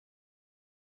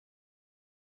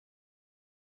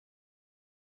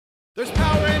There's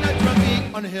power in a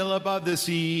drumbeat on a hill above the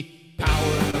sea.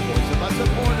 Power in the voice of a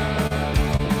supporter.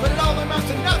 But it all amounts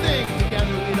to nothing.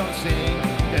 Together we don't sing.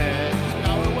 There's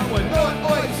power when we're North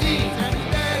Boise. San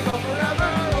Diego forever.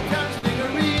 Old Town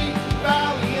Stingaree.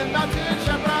 Valley and mountain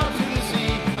shine brown to the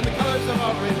sea. And the colors of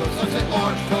our rainbow, sunset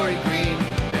orange, glory green.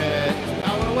 There's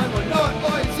power when we're North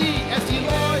Boise. SC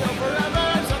loyal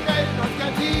forever. Someday in North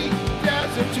County.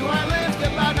 Desert to islands.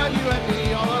 Get loud now, you and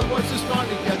me. All our voices strong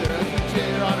together as we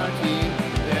cheer on our team.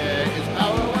 There is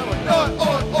power when we're North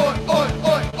Boise.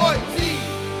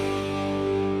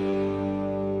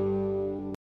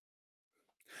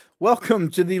 Welcome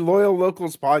to the Loyal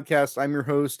Locals podcast. I'm your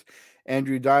host,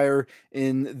 Andrew Dyer.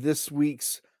 In this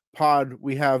week's pod,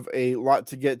 we have a lot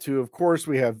to get to. Of course,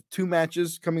 we have two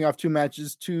matches,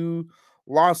 two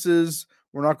losses.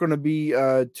 We're not going to be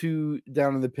too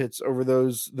down in the pits over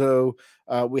those, though.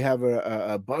 We have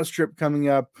a bus trip coming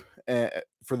up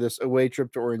for this away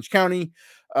trip to Orange County,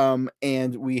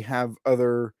 and we have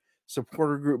other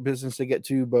supporter group business to get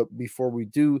to. But before we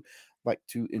do, I'd like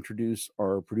to introduce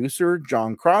our producer,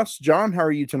 John Cross. John, how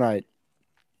are you tonight?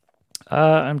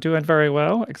 I'm doing very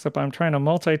well, except I'm trying to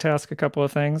multitask a couple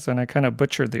of things, and I kind of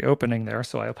butchered the opening there,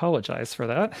 so I apologize for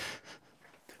that.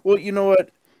 Well, you know what?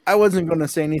 I wasn't going to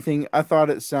say anything. I thought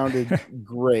it sounded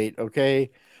great, okay?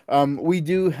 We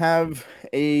do have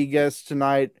a guest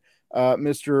tonight,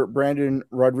 Mr. Brandon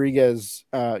Rodriguez,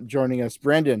 joining us.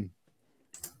 Brandon.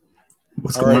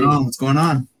 What's going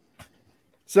on?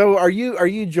 So are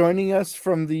you joining us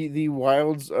from the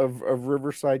wilds of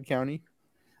Riverside County?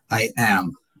 I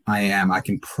am. I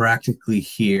can practically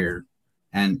hear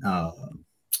Mr.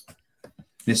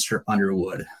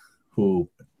 Underwood, who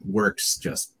works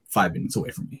just 5 minutes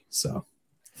away from me. So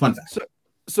fun fact.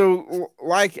 So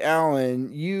like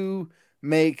Alan, you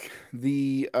make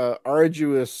the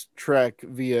arduous trek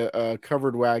via a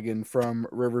covered wagon from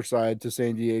Riverside to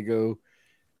San Diego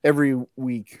every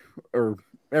week or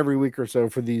so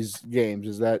for these games.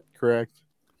 Is that correct?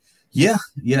 Yeah.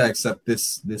 Except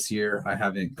this year I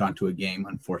haven't gone to a game,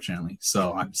 unfortunately.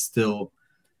 So I'm still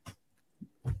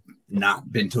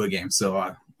not been to a game. So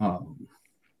I don't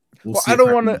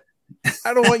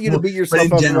want you to beat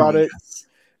yourself up about it.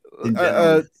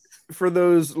 Yes. For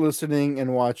those listening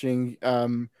and watching,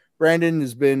 Brandon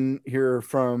has been here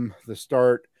from the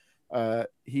start.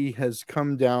 He has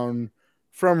come down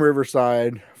from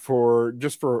Riverside for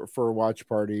watch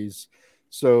parties.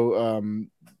 So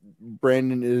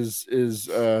Brandon is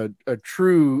a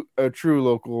true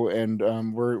local,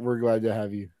 and we're glad to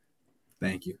have you.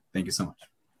 Thank you so much.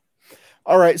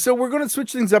 All right, so we're going to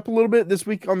switch things up a little bit this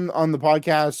week on the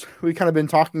podcast. We've kind of been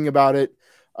talking about it.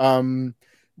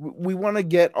 We want to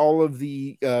get all of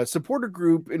the supporter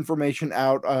group information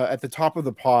out at the top of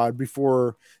the pod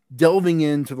before delving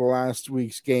into the last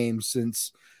week's game,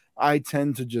 since I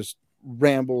tend to just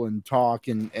ramble and talk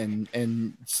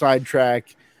and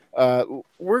sidetrack.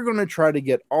 We're going to try to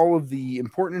get all of the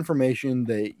important information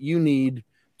that you need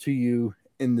to you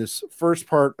in this first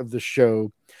part of the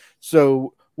show.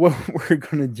 So what we're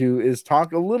going to do is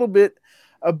talk a little bit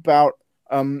about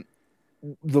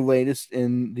the latest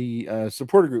in the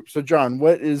supporter group. So, John,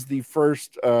 what is the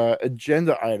first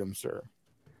agenda item, sir?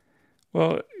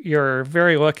 Well, you're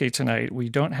very lucky tonight. We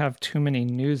don't have too many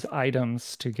news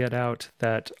items to get out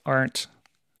that aren't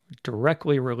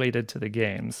directly related to the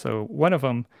game. So one of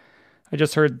them, I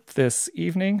just heard this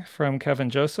evening from Kevin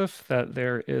Joseph that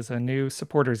there is a new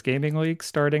Supporters Gaming League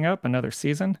starting up, another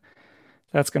season.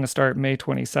 That's going to start May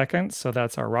 22nd. So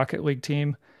that's our Rocket League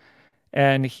team.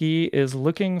 And he is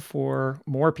looking for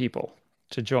more people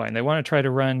to join. They want to try to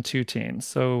run 2 teams.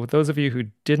 So those of you who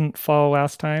didn't follow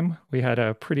last time, we had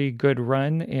a pretty good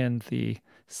run in the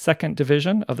 2nd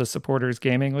division of the Supporters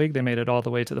Gaming League. They made it all the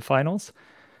way to the finals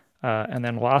and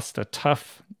then lost a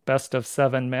tough best of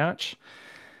 7 match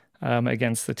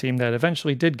against the team that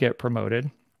eventually did get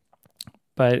promoted.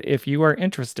 But if you are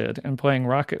interested in playing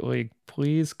Rocket League,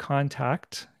 please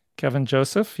contact Kevin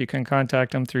Joseph. You can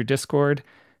contact him through Discord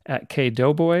at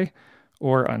KDoughboy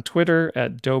or on Twitter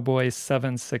at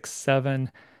Doughboy767.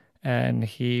 And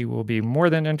he will be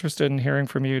more than interested in hearing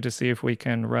from you to see if we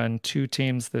can run 2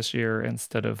 teams this year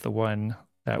instead of the one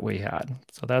that we had.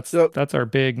 So that's our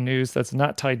big news that's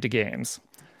not tied to games.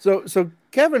 So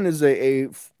Kevin is a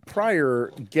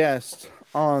prior guest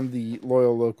on the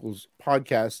Loyal Locals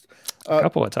podcast. A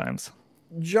couple of times.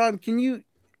 John, can you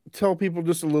tell people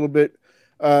just a little bit,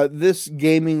 this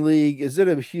gaming league, is it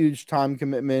a huge time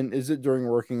commitment? Is it during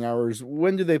working hours?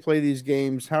 When do they play these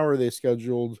games? How are they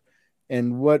scheduled?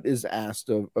 And what is asked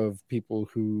of people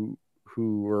who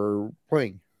are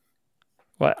playing?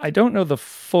 Well, I don't know the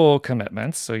full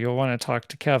commitments, so you'll want to talk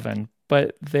to Kevin.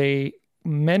 but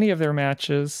many of their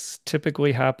matches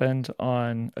typically happened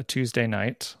on a Tuesday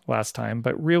night last time.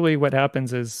 But really what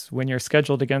happens is when you're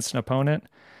scheduled against an opponent,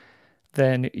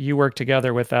 then you work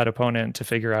together with that opponent to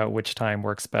figure out which time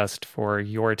works best for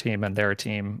your team and their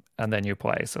team, and then you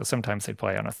play. So sometimes they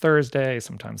play on a Thursday,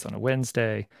 sometimes on a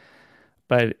Wednesday.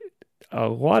 But a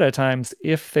lot of times,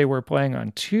 if they were playing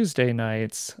on Tuesday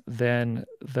nights, then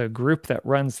the group that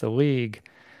runs the league,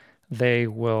 they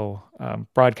will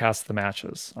broadcast the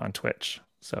matches on Twitch.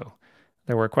 So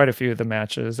there were quite a few of the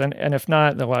matches. And if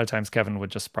not, a lot of times Kevin would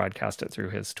just broadcast it through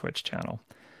his Twitch channel.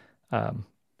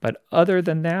 But other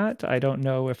than that, I don't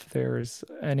know if there's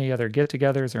any other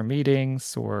get-togethers or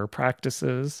meetings or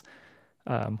practices,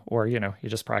 or, you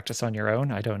just practice on your own.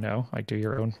 I don't know. Like do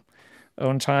your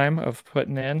own time of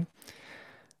putting in.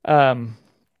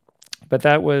 But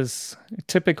that was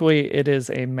typically it is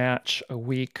a match a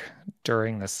week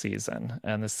during the season.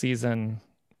 And the season,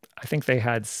 I think they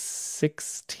had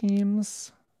 6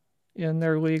 teams in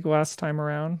their league last time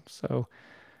around. So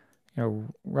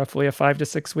roughly a 5 to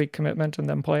 6 week commitment and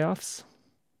then playoffs.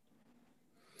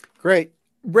 Great.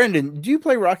 Brendan, do you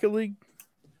play Rocket League?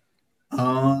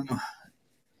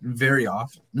 Very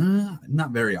often.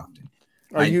 Not very often.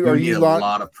 Are you a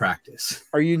lot of practice?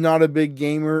 Are you not a big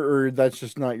gamer, or that's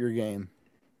just not your game?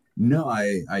 No,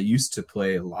 I used to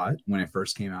play a lot when it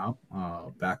first came out,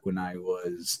 back when I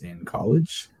was in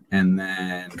college. And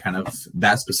then kind of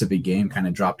that specific game kind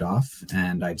of dropped off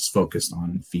and I just focused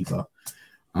on FIFA.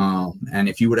 And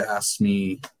if you would have asked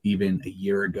me even a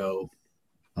year ago,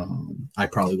 I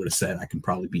probably would have said I can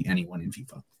probably beat anyone in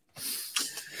FIFA.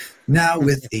 Now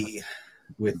with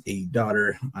a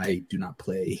daughter, I do not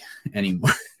play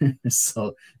anymore.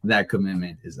 So that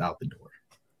commitment is out the door.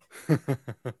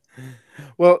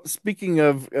 Well, speaking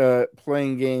of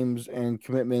playing games and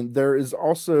commitment, there is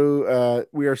also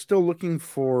we are still looking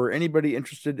for anybody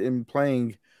interested in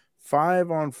playing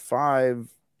 5-on-5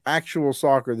 actual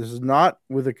soccer. This is not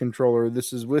with a controller.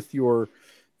 This is with your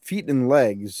feet and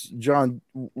legs. John,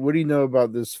 what do you know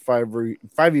about this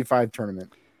 5v5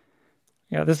 tournament?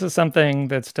 Yeah, this is something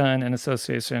that's done in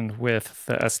association with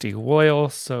the SD Loyal.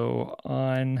 So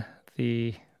on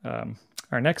the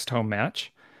our next home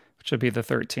match, which would be the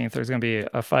 13th, there's going to be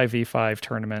a 5v5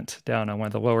 tournament down on one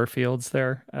of the lower fields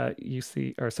there at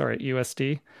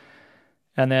USD.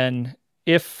 And then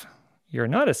if you're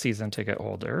not a season ticket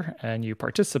holder and you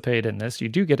participate in this, you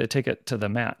do get a ticket to the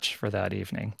match for that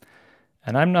evening.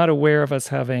 And I'm not aware of us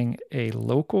having a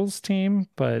locals team,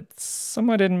 but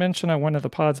someone did mention on one of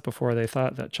the pods before they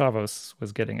thought that Chavos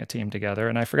was getting a team together.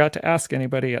 And I forgot to ask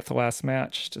anybody at the last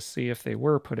match to see if they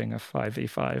were putting a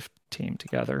 5v5 team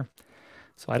together.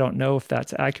 So I don't know if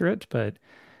that's accurate, but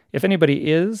if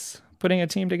anybody is putting a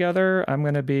team together,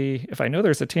 if I know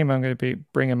there's a team, I'm going to be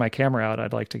bringing my camera out.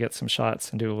 I'd like to get some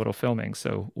shots and do a little filming.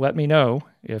 So let me know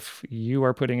if you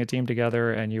are putting a team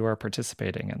together and you are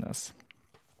participating in this.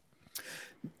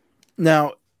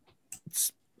 Now,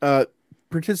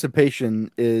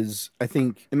 participation is, I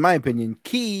think, in my opinion,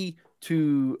 key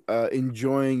to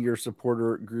enjoying your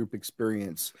supporter group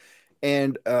experience.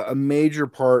 And a major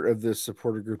part of this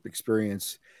supporter group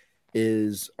experience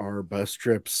is our bus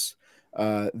trips.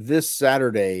 This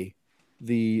Saturday,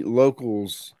 the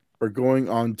locals are going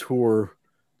on tour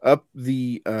up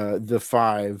the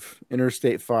 5,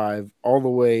 Interstate 5, all the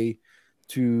way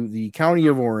to the County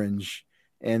of Orange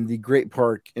and the Great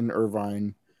Park in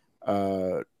Irvine,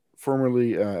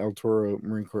 formerly El Toro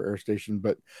Marine Corps Air Station.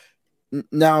 But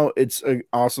now it's an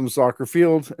awesome soccer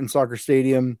field and soccer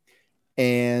stadium.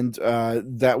 And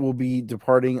that will be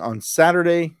departing on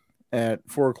Saturday at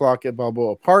 4:00 at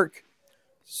Balboa Park.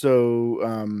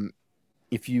 So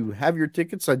if you have your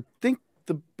tickets, I think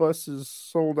the bus is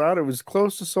sold out. It was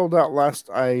close to sold out last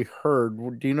I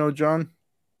heard. Do you know, John?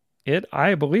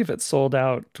 I believe it sold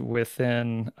out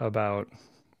within about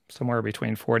somewhere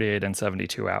between 48 and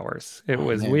 72 hours.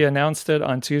 We announced it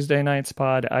on Tuesday night's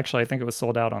pod. Actually, I think it was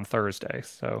sold out on Thursday.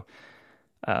 So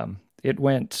it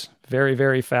went very,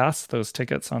 very fast, those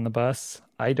tickets on the bus.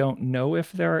 I don't know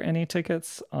if there are any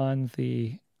tickets on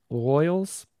the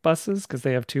Loyals buses because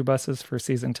they have 2 buses for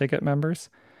season ticket members.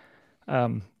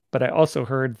 But I also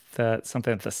heard that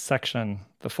something at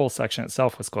the full section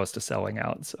itself was close to selling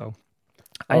out. So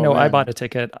I know I bought a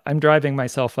ticket. I'm driving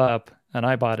myself up and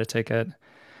I bought a ticket.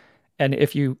 And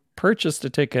if you purchased a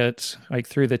ticket like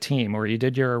through the team or you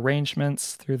did your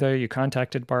arrangements through there, you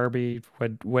contacted Barbie,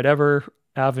 whatever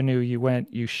avenue you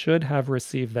went, you should have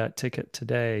received that ticket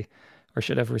today or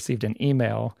should have received an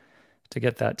email to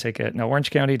get that ticket. Now,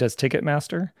 Orange County does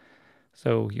Ticketmaster,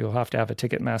 So you'll have to have a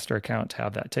Ticketmaster account to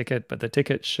have that ticket, but the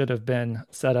ticket should have been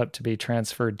set up to be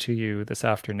transferred to you this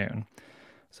afternoon.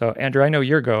 So Andrew, I know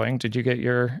you're going. Did you get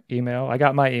your email? I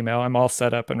got my email. I'm all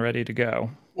set up and ready to go.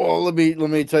 Well, let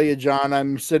me tell you, John.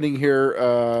 I'm sitting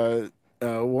here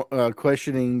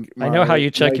questioning I know how my you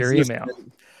check my your email.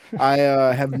 existence. I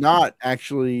have not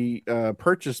actually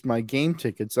purchased my game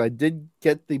tickets. I did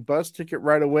get the bus ticket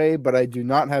right away, but I do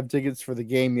not have tickets for the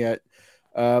game yet.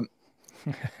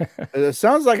 It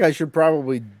sounds like I should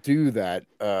probably do that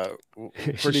You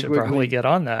pretty should quickly, probably get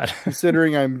on that.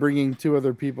 considering I'm bringing 2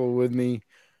 other people with me.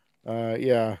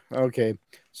 Yeah, okay.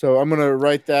 So I'm gonna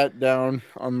write that down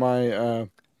on my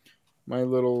my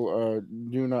little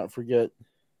do not forget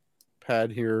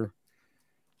pad here.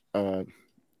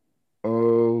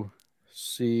 OC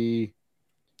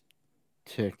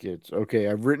tickets. Okay,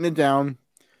 I've written it down.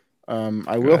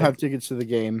 I will have tickets to the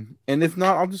game, and if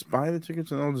not, I'll just buy the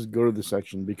tickets and I'll just go to the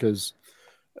section because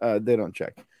they don't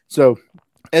check. So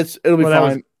it'll be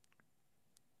fine.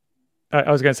 I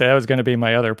was going to say that was going to be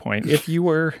my other point. If you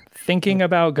were thinking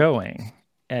about going,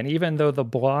 and even though the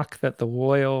block that the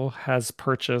Loyal has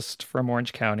purchased from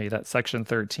Orange County, that Section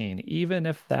 13, even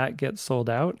if that gets sold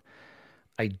out,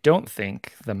 I don't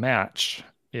think the match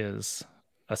is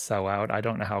a sellout. I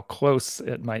don't know how close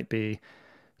it might be,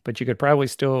 but you could probably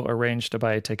still arrange to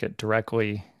buy a ticket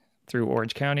directly through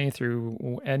Orange County,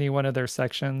 through any one of their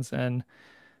sections. And,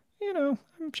 I'm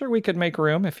sure we could make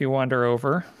room if you wander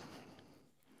over.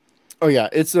 Oh yeah,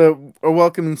 it's a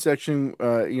welcoming section.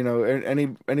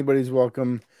 Anybody's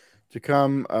welcome to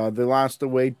come. The last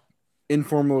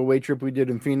informal away trip we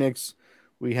did in Phoenix,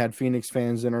 we had Phoenix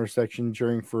fans in our section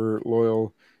cheering for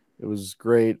Loyal. It was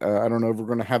great. I don't know if we're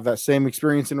going to have that same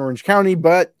experience in Orange County,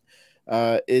 but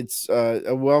it's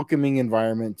a welcoming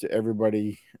environment to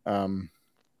everybody,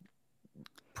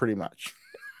 pretty much.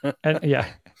 And yeah,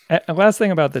 and last thing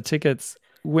about the tickets,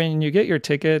 when you get your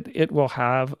ticket, it will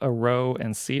have a row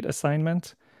and seat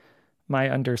assignment. My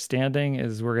understanding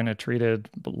is we're going to treat it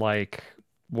like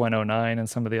 109 and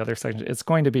some of the other sections. It's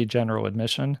going to be general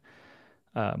admission,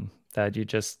 that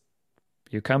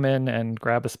you come in and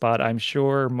grab a spot. I'm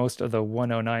sure most of the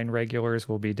 109 regulars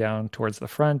will be down towards the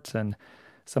front, and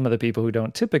some of the people who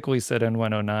don't typically sit in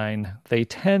 109, they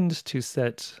tend to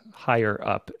sit higher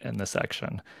up in the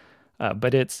section.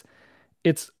 But it's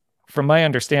from my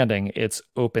understanding, it's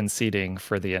open seating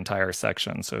for the entire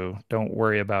section. So don't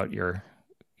worry about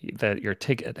that your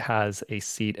ticket has a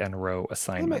seat and row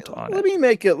assignment on it.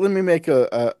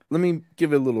 Let me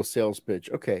give a little sales pitch.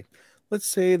 Okay. Let's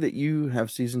say that you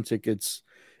have season tickets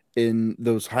in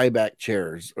those high back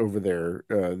chairs over there,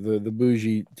 the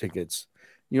bougie tickets.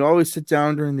 You always sit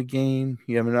down during the game.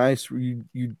 You have a nice,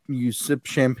 you sip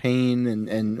champagne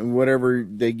and whatever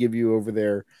they give you over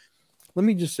there. Let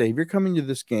me just say, if you're coming to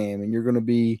this game and you're going to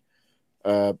be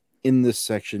in this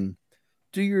section,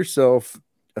 do yourself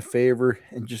a favor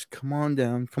and just come on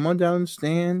down and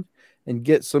stand and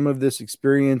get some of this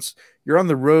experience. You're on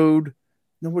the road.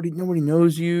 Nobody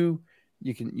knows you.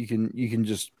 You can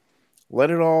just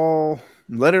let it all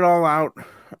out.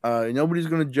 Nobody's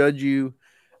going to judge you.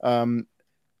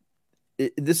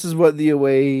 This is what the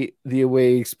away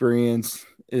experience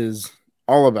is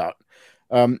all about.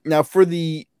 Now for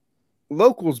the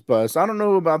locals bus, I don't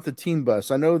know about the team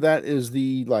bus. I know that is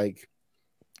the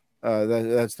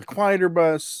that's the quieter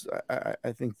bus.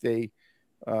 I think they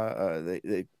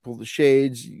pull the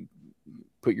shades, you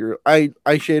put your eye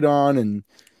shade on, and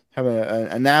have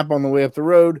a nap on the way up the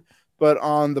road. But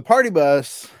on the party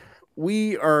bus,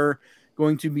 we are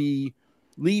going to be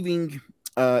leaving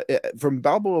from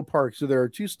Balboa Park. So there are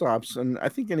 2 stops, and I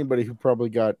think anybody who probably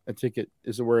got a ticket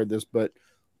is aware of this, but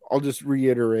I'll just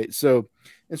reiterate. So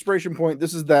Inspiration Point,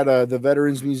 this is that the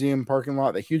Veterans Museum parking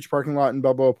lot, the huge parking lot in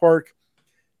Balboa Park.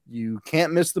 You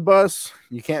can't miss the bus.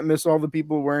 You can't miss all the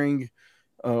people wearing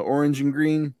orange and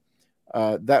green.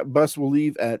 That bus will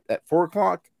leave at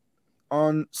 4:00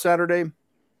 on Saturday.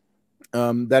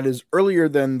 That is earlier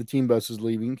than the team bus is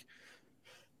leaving.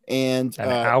 And an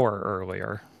hour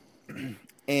earlier.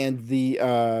 And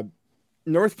the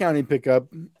North County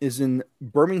pickup is in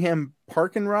Birmingham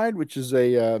Park and Ride, which is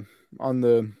on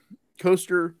the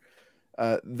coaster.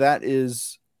 That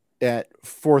is at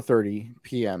 4:30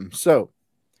 p.m. So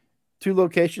 2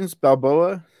 locations,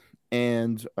 Balboa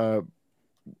and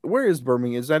where is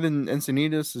Birmingham? Is that in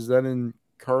Encinitas? Is that in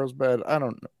Carlsbad? I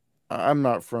don't know. I'm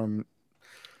not from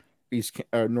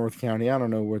North County. I don't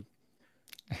know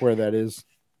where that is.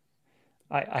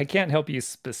 I can't help you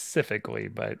specifically,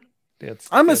 but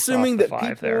I'm assuming that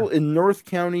people there in North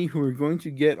County who are going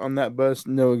to get on that bus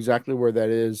know exactly where that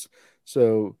is.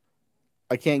 So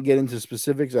I can't get into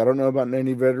specifics. I don't know about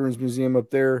any Veterans Museum up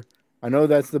there. I know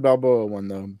that's the Balboa one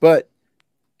though, but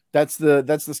that's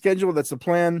the schedule. That's the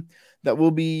plan. That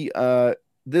will be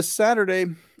this Saturday,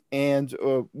 and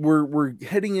we're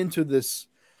heading into this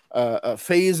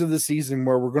phase of the season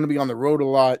where we're going to be on the road a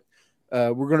lot.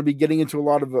 We're going to be getting into a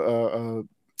lot of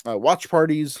watch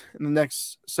parties in the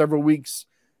next several weeks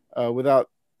without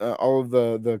all of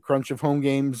the crunch of home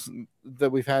games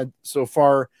that we've had so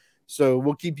far. So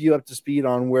we'll keep you up to speed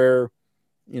on where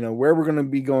we're going to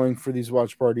be going for these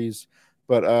watch parties.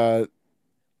 But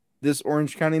this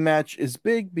Orange County match is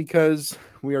big because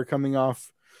we are coming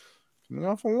off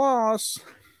a loss,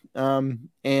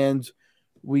 and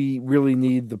we really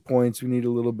need the points. We need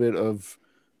a little bit of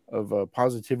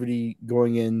positivity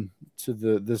going into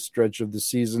this stretch of the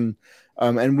season,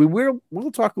 and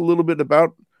we'll talk a little bit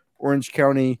about Orange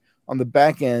County on the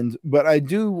back end. But I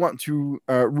do want to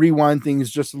rewind things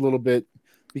just a little bit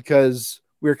because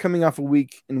we're coming off a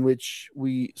week in which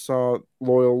we saw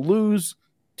Loyal lose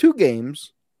 2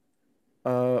 games,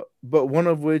 but one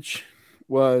of which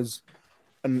was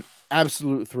an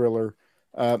absolute thriller.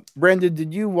 Brandon,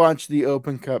 did you watch the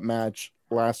Open Cup match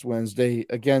last Wednesday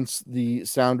against the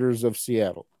Sounders of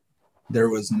Seattle? There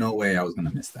was no way I was going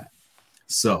to miss that.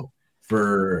 So,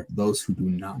 for those who do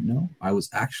not know, I was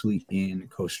actually in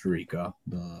Costa Rica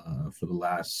for the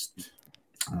last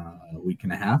week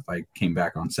and a half. I came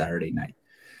back on Saturday night.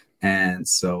 And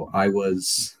so I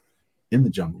was in the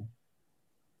jungle.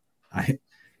 I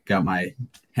got my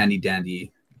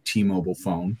handy-dandy T-Mobile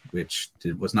phone, which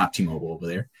was not T-Mobile over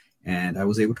there, and I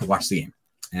was able to watch the game.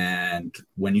 And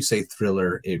when you say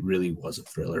thriller, it really was a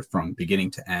thriller from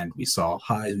beginning to end. We saw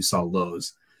highs, we saw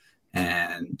lows,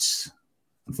 and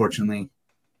unfortunately,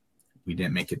 we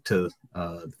didn't make it to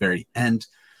the very end,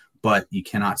 but you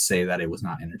cannot say that it was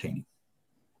not entertaining.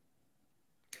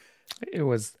 It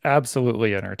was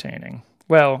absolutely entertaining.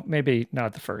 Well, maybe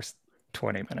not the first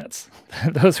 20 minutes.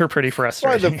 Those were pretty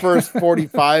frustrating. Probably the first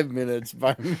 45 minutes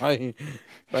by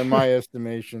my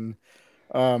estimation.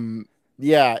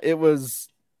 Yeah, it was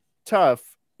tough.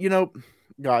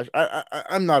 Gosh,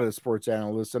 I'm not a sports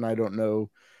analyst, and I don't know.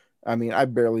 I mean, I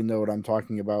barely know what I'm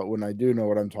talking about when I do know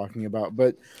what I'm talking about.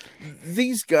 But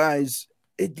these guys,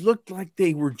 it looked like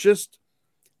they were just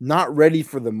not ready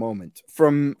for the moment.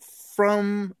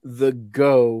 From the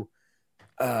go,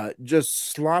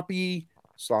 just sloppy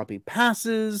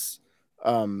passes,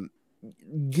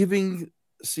 giving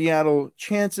Seattle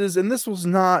chances. And this was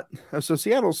not, so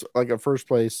Seattle's like a first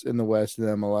place in the West in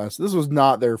MLS. This was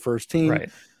not their first team. Right.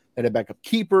 Had a backup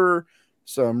keeper,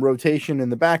 some rotation in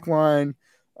the back line.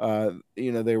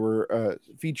 They were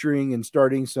featuring and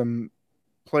starting some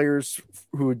players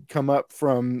who had come up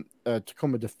from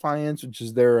Tacoma Defiance, which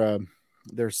is their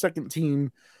second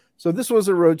team. So this was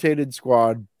a rotated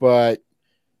squad, but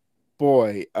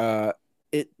boy,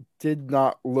 it did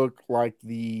not look like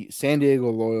the San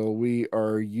Diego Loyal we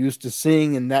are used to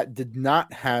seeing, and that did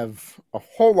not have a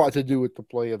whole lot to do with the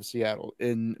play of Seattle,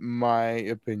 in my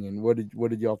opinion. What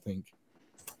did y'all think?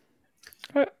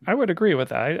 I would agree with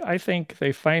that. I think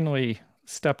they finally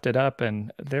stepped it up,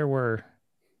 and there were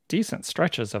decent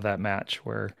stretches of that match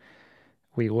where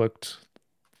we looked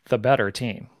the better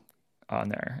team on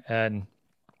there, and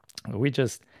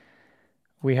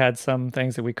we had some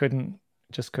things that we couldn't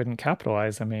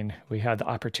capitalize. I mean, we had the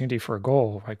opportunity for a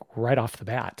goal like right off the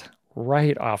bat,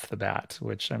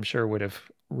 which I'm sure would have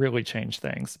really changed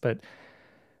things. But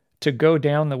to go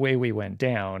down the way we went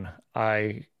down,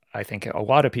 I think a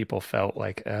lot of people felt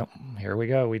like, oh, here we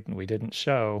go. We didn't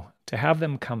show. To have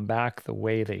them come back the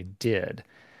way they did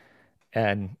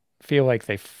and feel like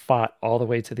they fought all the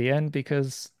way to the end,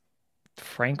 because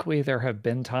frankly, there have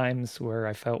been times where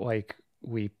I felt like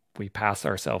we pass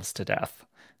ourselves to death,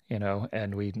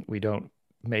 and we don't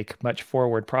make much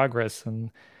forward progress.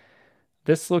 And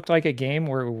this looked like a game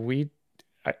where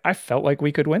I felt like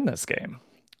we could win this game.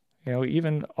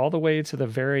 Even all the way to the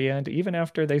very end, even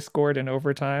after they scored in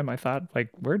overtime, I thought like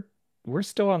we're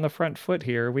still on the front foot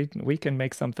here. We can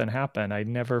make something happen. I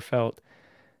never felt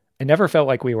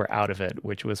like we were out of it,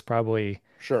 which was probably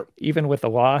sure. Even with the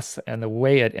loss and the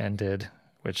way it ended,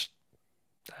 which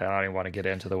I don't even want to get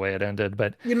into the way it ended,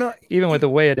 but even with the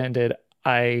way it ended,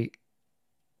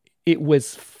 it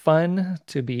was fun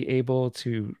to be able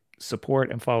to support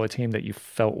and follow a team that you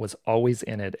felt was always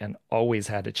in it and always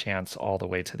had a chance all the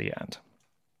way to the end.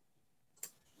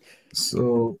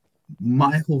 So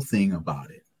my whole thing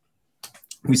about it,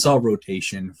 we saw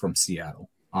rotation from Seattle,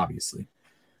 obviously.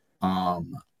 But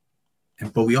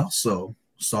we also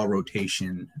saw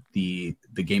rotation the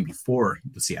game before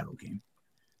the Seattle game,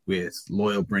 with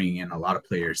Loyal bringing in a lot of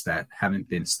players that haven't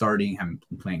been starting, haven't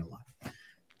been playing a lot.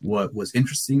 what was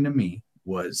interesting to me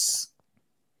was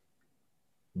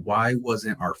why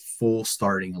wasn't our full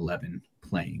starting 11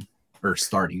 playing or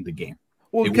starting the game?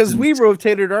 Well, because we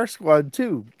rotated our squad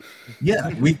too. Yeah,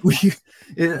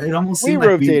 it almost We seemed like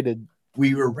rotated.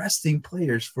 we were resting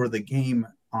players for the game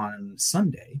on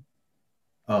Sunday,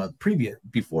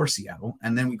 before Seattle,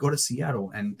 and then we go to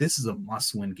Seattle, and this is a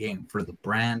must-win game for the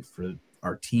brand, for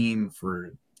our team,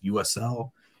 for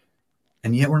USL,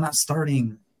 and yet we're not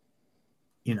starting.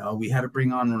 You know, we had to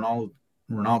bring on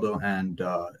Ronaldo and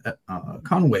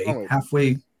Conway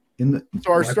halfway in the.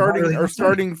 So our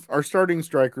starting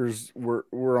strikers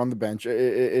were on the bench.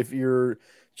 If you're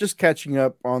just catching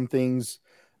up on things,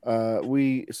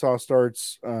 we saw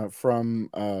starts from.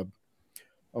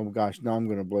 Oh gosh, now I'm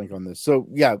going to blank on this. So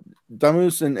yeah,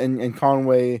 Damus and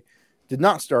Conway did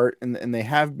not start, and they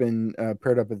have been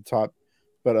paired up at the top.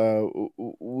 But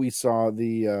we saw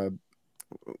the.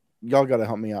 Y'all got to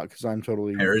help me out because I'm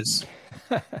totally. Perez.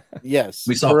 Yes,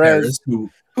 we saw Perez who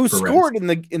scored in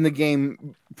the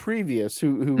game previous,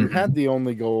 who had the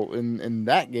only goal in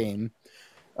that game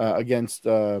against.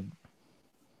 Was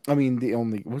it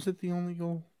the only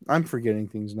goal? I'm forgetting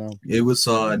things now. It was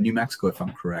New Mexico, if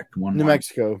I'm correct. New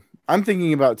Mexico. I'm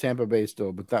thinking about Tampa Bay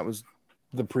still, but that was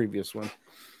the previous one.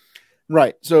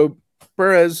 Right. So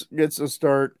Perez gets a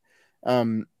start.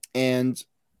 And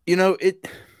you know,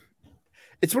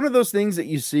 it's one of those things that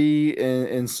you see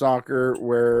in soccer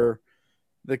where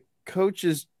the coach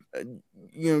is,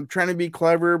 trying to be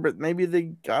clever, but maybe they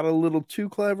got a little too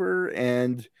clever.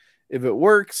 And if it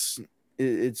works,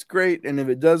 it's great. And if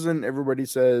it doesn't, everybody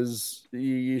says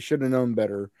you should have known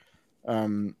better.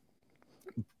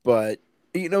 But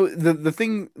the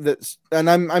thing that's, and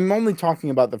I'm only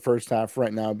talking about the first half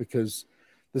right now because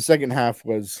the second half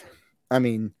was,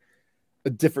 a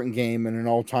different game and an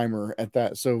all-timer at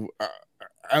that. So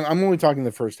I'm only talking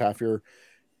the first half here.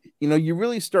 You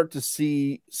really start to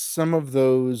see some of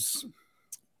those,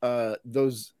 and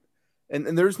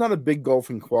there's not a big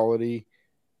golfing quality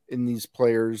in these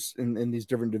players in these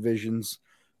different divisions,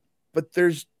 but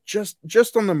there's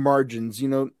just on the margins,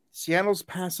 Seattle's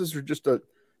passes are just a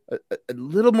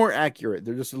little more accurate.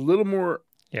 They're just a little more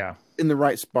in the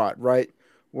right spot, right?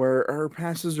 Where our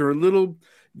passes are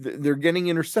they're getting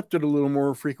intercepted a little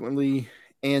more frequently.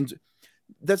 And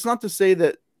that's not to say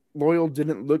that Loyal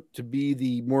didn't look to be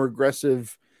the more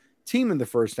aggressive team in the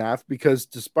first half, because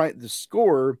despite the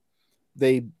score,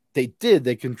 they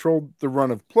controlled the run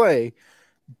of play,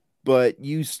 but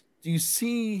you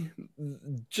see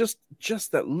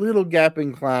just that little gap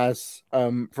in class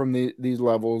from these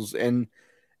levels, and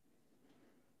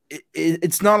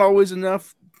it's not always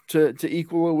enough to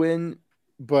equal a win,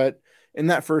 but in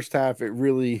that first half, it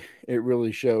really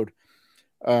showed.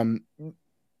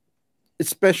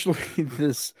 Especially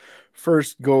this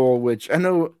first goal, which I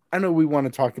know we want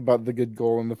to talk about the good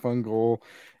goal and the fun goal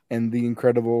and the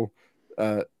incredible,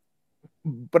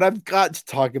 but I've got to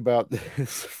talk about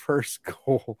this first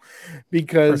goal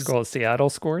because first goal Seattle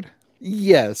scored.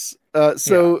 Yes.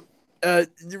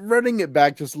 Running it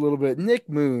back just a little bit, Nick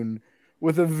Moon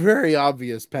with a very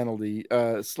obvious penalty,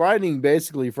 sliding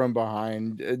basically from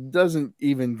behind, it doesn't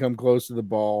even come close to the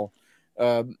ball.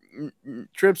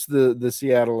 Trips the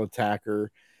Seattle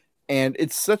attacker, and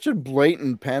it's such a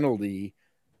blatant penalty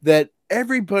that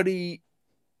everybody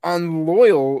on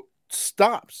Loyal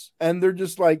stops, and they're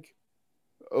just like,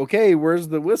 okay, where's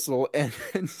the whistle? And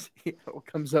Seattle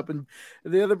comes up, and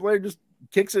the other player just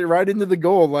kicks it right into the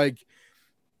goal,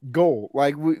 goal.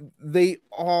 They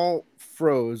all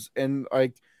froze, and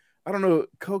I don't know,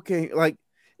 cocaine,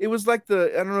 it was like I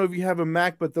don't know if you have a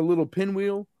Mac, but the little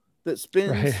pinwheel that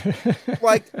spins,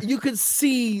 right. You could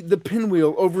see the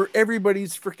pinwheel over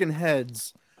everybody's freaking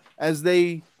heads as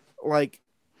they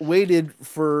waited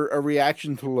for a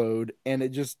reaction to load, and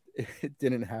it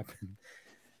didn't happen.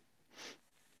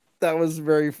 That was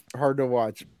very hard to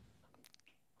watch.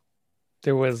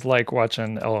 It was like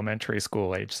watching elementary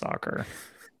school age soccer.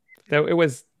 It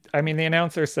was, the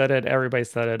announcer said it, everybody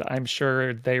said it. I'm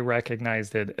sure they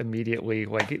recognized it immediately.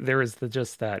 There was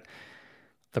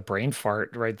the brain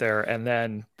fart right there, and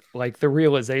then the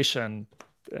realization,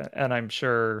 and I'm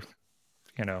sure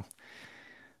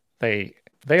they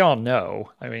all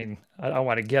know. I don't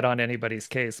want to get on anybody's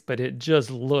case, but it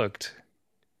looked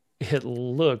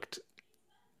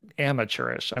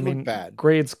amateurish. Bad.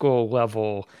 Grade school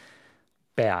level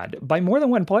bad by more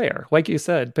than one player. Like you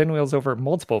said, pinwheels over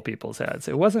multiple people's heads.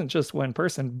 It wasn't just one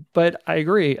person, but I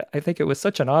agree. I think it was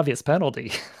such an obvious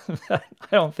penalty that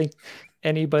I don't think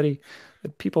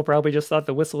people probably just thought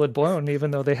the whistle had blown, even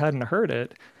though they hadn't heard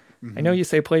it. Mm-hmm. I know you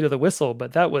say play to the whistle,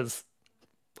 but that was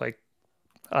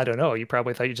I don't know, you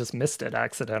probably thought you just missed it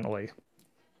accidentally.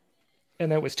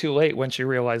 And it was too late once you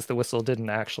realized the whistle didn't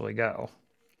actually go.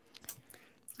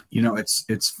 You know,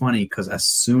 it's funny because as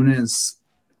soon as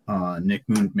Nick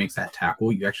Moon makes that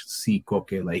tackle, you actually see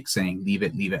Koke like saying, leave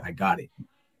it, I got it.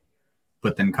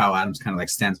 But then Kyle Adams kind of like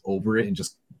stands over it and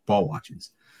just ball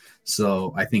watches.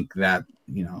 So I think that,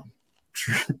 you know,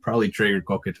 probably triggered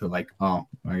Koke to like, oh,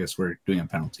 I guess we're doing a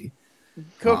penalty.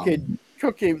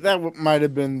 Koke, that might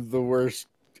have been the worst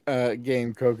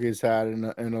game Koke's had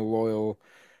in a Loyal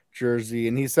jersey,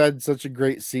 and he's had such a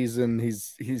great season.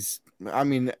 I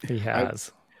mean, he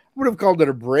has. I would have called it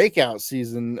a breakout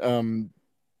season.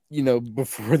 You know,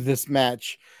 before this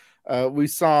match, we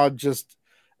saw just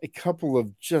a couple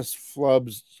of just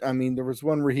flubs. I mean, there was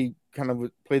one where he kind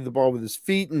of played the ball with his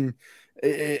feet, and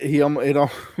it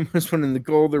almost went in the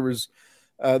goal. There was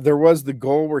the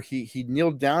goal where he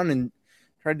kneeled down and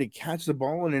tried to catch the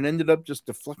ball, and it ended up just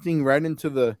deflecting right into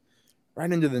the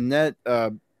net.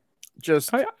 I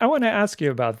want to ask you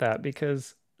about that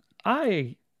because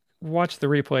I watched the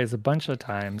replays a bunch of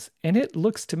times, and it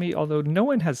looks to me, although no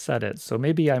one has said it, so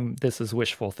maybe this is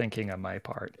wishful thinking on my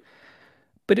part,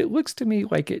 but it looks to me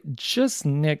like it just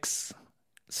nicks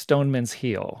Stoneman's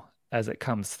heel as it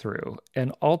comes through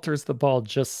and alters the ball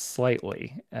just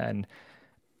slightly. And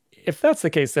if that's the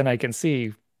case, then I can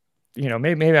see, you know,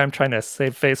 maybe I'm trying to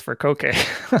save face for Koke.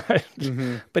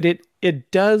 Mm-hmm. But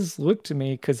it does look to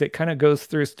me, because it kind of goes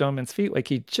through Stoneman's feet, like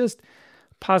he just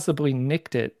possibly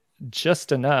nicked it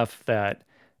just enough that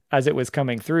as it was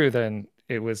coming through, then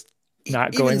it was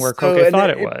not going where Koke thought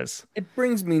it was. It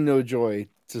brings me no joy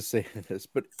to say this,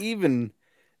 but even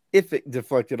if it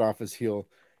deflected off his heel,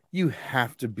 you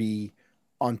have to be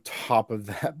on top of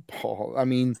that ball. I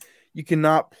mean, you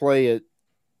cannot play it.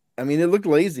 I mean, it looked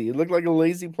lazy. It looked like a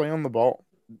lazy play on the ball.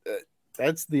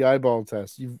 That's the eyeball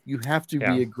test. You have to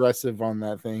be aggressive on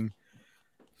that thing.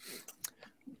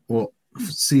 Well,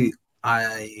 see,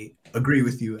 I agree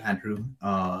with you, Andrew.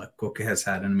 Koke has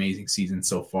had an amazing season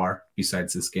so far,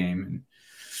 besides this game and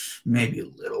maybe a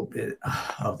little bit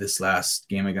of this last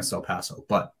game against El Paso.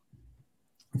 But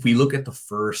if we look at the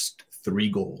first 3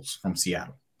 goals from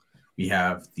Seattle, we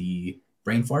have the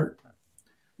brain fart,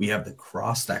 we have the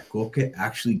cross that Koke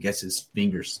actually gets his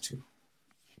fingers to.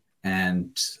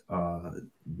 And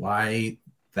why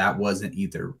that wasn't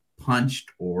either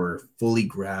punched or fully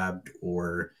grabbed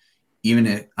or even,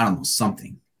 I don't know,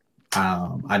 something.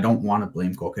 I don't want to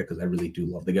blame Koke because I really do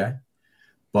love the guy.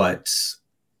 But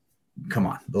come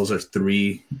on, those are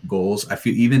 3 goals. I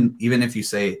feel even if you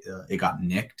say it got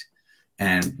nicked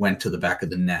and went to the back of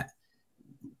the net,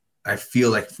 I feel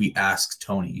like if we ask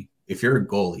Tony, if you're a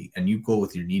goalie and you go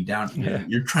with your knee down,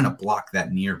 you're trying to block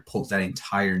that near post, that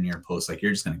entire near post, like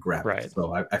you're just going to grab it.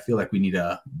 So I feel like we need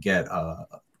to get an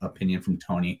opinion from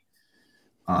Tony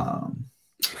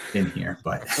in here.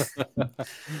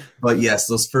 But yes,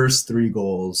 those first 3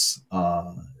 goals,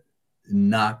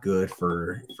 not good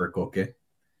for Koke.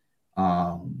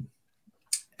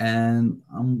 And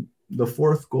the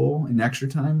 4th goal in extra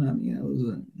time, I mean, it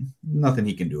was nothing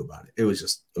he can do about it. It was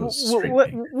just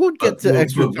we'll get to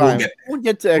extra time. We'll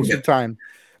get to extra time.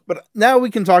 But now we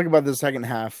can talk about the second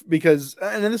half, because,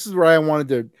 and this is where I wanted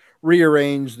to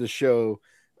rearrange the show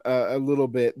a little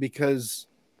bit, because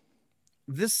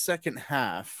this second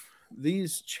half,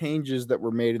 these changes that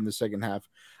were made in the second half,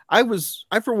 I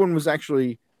for one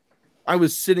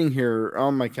was sitting here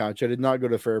on my couch. I did not go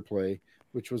to Fair Play,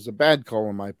 which was a bad call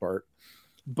on my part.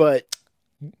 But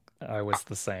I was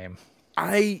the same.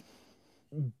 I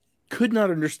could not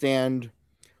understand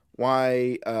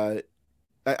why. I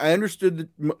understood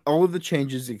all of the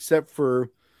changes except for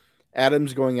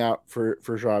Adams going out for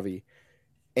Xavi,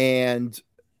 and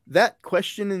that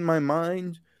question in my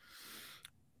mind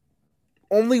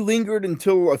only lingered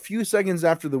until a few seconds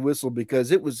after the whistle,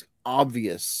 because it was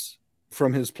obvious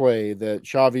from his play that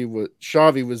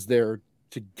Xavi was there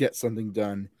to get something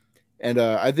done. And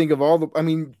I think of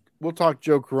we'll talk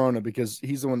Joe Corona because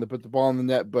he's the one that put the ball in the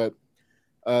net, but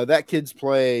that kid's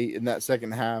play in that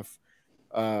second half,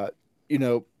 I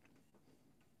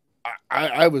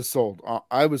was sold.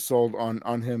 I was sold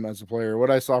on him as a player.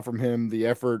 What I saw from him, the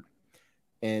effort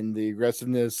and the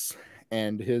aggressiveness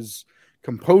and his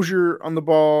composure on the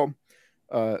ball,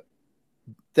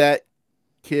 that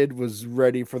kid was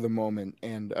ready for the moment.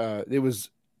 And it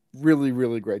was really,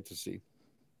 really great to see.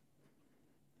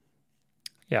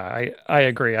 Yeah, I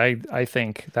agree. I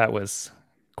think that was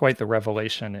quite the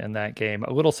revelation in that game.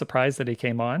 A little surprised that he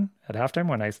came on at halftime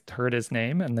when I heard his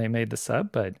name and they made the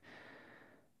sub, but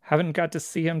haven't got to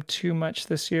see him too much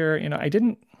this year. I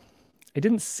didn't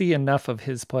didn't see enough of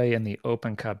his play in the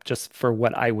Open Cup just for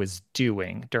what I was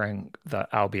doing during the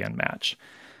Albion match.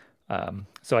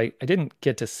 So I didn't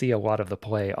get to see a lot of the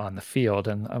play on the field,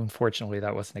 and unfortunately,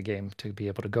 that wasn't a game to be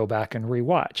able to go back and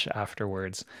rewatch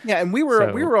afterwards. Yeah, and we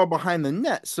were all behind the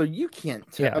net, so you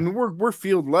can't tell. Yeah. I mean, we're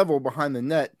field level behind the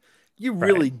net. You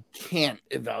really can't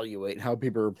evaluate how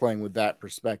people are playing with that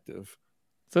perspective.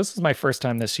 So this was my first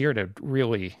time this year to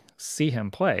really see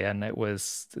him play, and it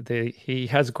was he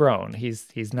has grown.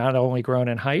 He's not only grown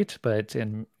in height, but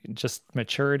in just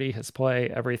maturity, his play,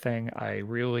 everything. I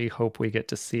really hope we get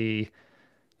to see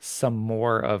some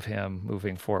more of him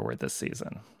moving forward this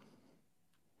season.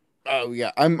 Oh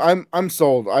yeah, I'm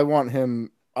sold. I want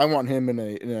him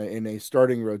in a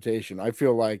starting rotation. I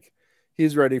feel like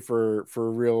he's ready for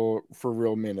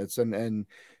real minutes, and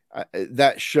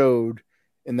that showed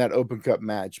in that Open Cup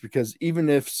match, because even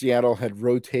if Seattle had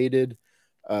rotated,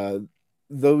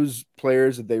 those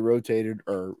players that they rotated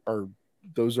are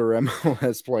those are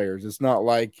MLS players. It's not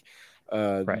like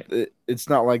it's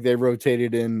not like they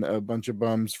rotated in a bunch of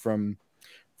bums from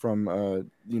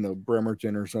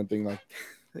Bremerton or something. Like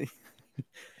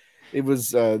it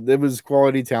was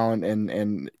quality talent,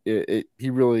 and he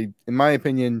really, in my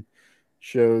opinion,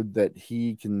 showed that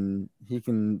he can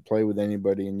play with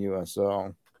anybody in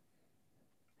USL.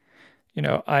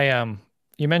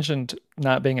 You mentioned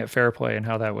not being at Fair Play and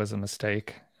how that was a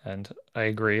mistake. And I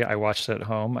agree. I watched it at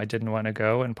home. I didn't want to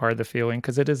go. And part of the feeling,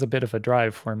 because it is a bit of a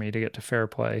drive for me to get to Fair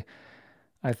Play,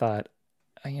 I thought,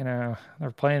 they're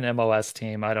playing an MLS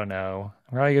team. I don't know.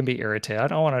 I'm probably going to be irritated. I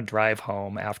don't want to drive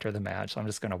home after the match. So I'm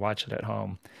just going to watch it at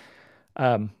home.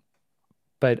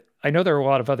 But I know there were a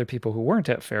lot of other people who weren't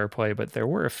at Fair Play, but there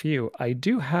were a few. I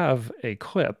do have a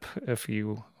clip if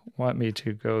you want me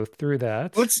to go through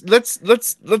that. Let's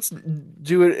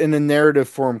do it in a narrative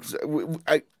form.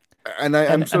 I'm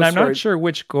not sure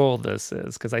which goal this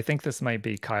is, because I think this might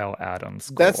be Kyle Adams'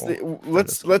 goal.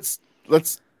 Let's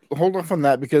hold off on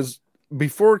that, because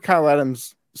before Kyle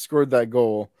Adams scored that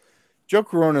goal, Joe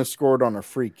Corona scored on a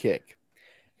free kick.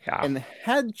 Yeah. And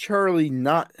had Charlie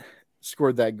not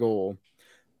scored that goal,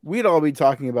 we'd all be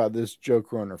talking about this Joe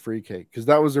Corona free kick, because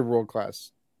that was a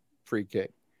world-class free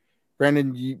kick.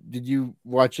 Brandon, did you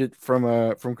watch it from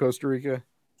Costa Rica?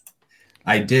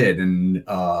 I did, and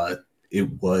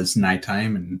it was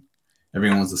nighttime and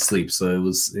everyone was asleep, so it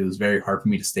was very hard for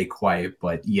me to stay quiet.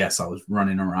 But yes, I was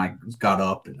running around. I got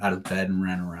up out of bed and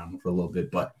ran around for a little bit.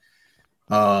 But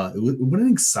what an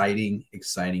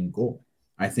exciting goal!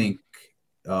 I think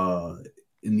in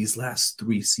these last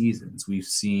 3 seasons, we've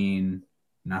seen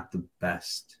not the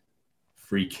best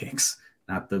free kicks,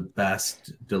 not the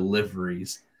best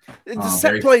deliveries.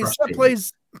 Set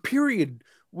plays. Period.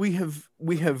 We have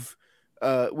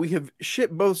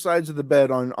shit both sides of the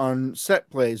bed on set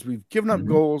plays. We've given up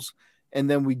goals, and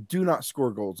then we do not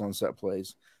score goals on set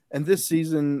plays. And this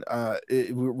season,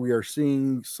 we are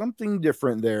seeing something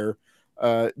different there.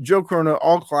 Joe Corona,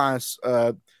 all class.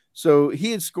 So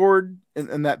he had scored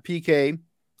in that PK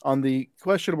on the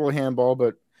questionable handball,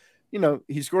 but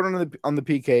he scored on the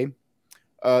PK.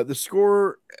 The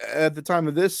score at the time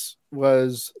of this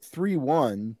was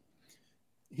 3-1.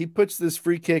 He puts this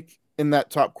free kick in that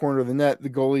top corner of the net. The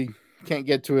goalie can't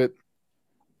get to it.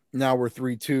 Now we're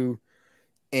 3-2,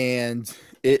 and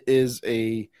it is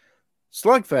a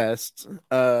slugfest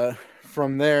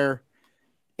from there.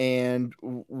 And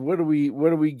what do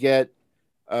we get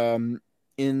in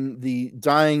the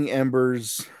dying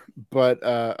embers? But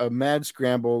a mad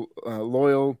scramble.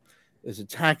 Loyal is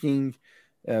attacking.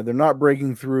 They're not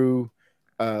breaking through.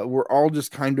 We're all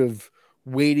just kind of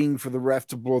waiting for the ref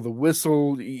to blow the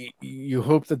whistle. You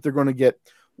hope that they're going to get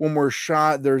one more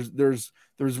shot. There's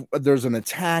an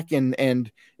attack,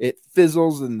 and it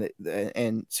fizzles,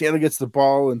 and Seattle gets the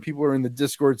ball, and people are in the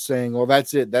Discord saying, "Well,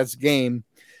 that's it. That's game."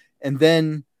 And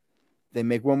then they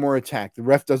make one more attack. The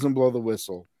ref doesn't blow the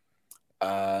whistle.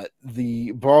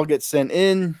 The ball gets sent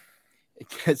in. It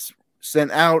gets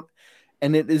sent out,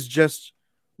 and it is just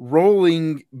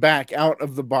rolling back out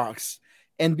of the box.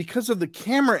 And because of the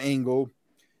camera angle,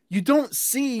 you do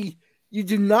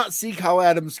not see Kyle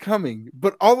Adams coming,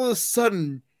 but all of a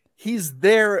sudden he's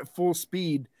there at full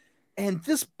speed. And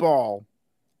this ball,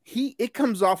 it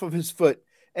comes off of his foot.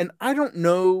 And I don't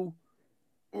know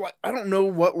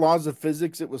what laws of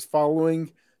physics it was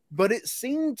following, but it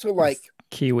seemed to like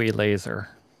Kiwi laser.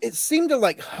 It seemed to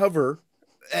like hover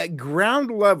at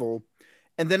ground level.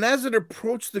 And then as it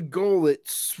approached the goal, it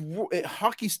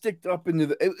hockey sticked up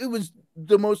into it was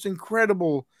the most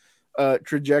incredible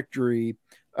trajectory.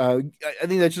 I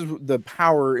think that's just the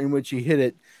power in which he hit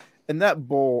it. And that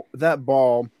ball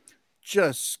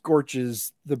just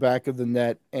scorches the back of the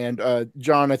net. And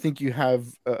John, I think you have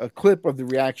a clip of the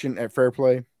reaction at Fair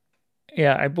Play.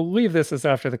 Yeah, I believe this is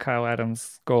after the Kyle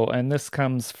Adams goal, and this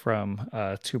comes from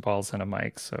Two Balls and a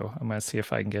Mic. So I'm going to see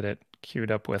if I can get it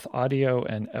queued up with audio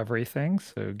and everything.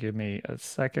 So give me a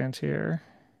second here.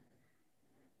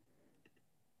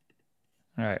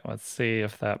 All right, let's see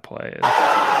if that plays.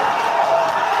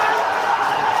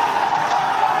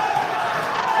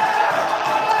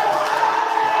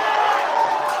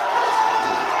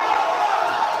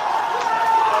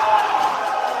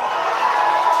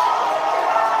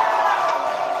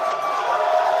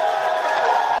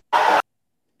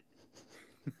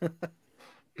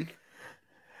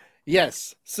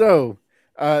 Yes. So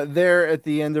there at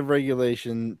the end of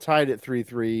regulation, tied at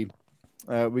 3-3.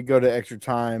 We go to extra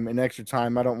time. In extra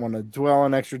time, I don't want to dwell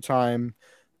on extra time,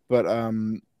 but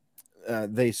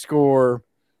they score.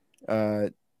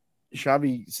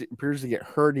 Xavi appears to get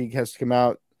hurt. He has to come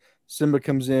out. Simba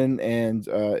comes in, and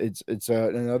it's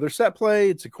another set play.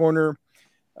 It's a corner.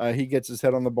 He gets his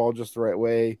head on the ball just the right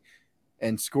way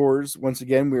and scores. Once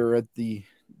again, we were at the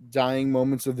dying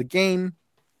moments of the game.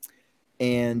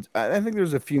 And I think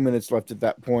there's a few minutes left at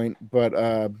that point, but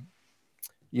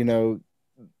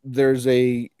there's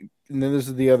and then this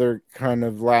is the other kind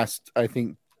of last, I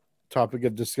think, topic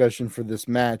of discussion for this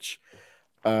match.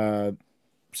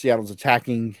 Seattle's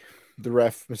attacking. The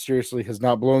ref mysteriously has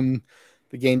not blown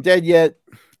the game dead yet,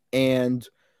 and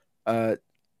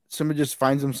someone just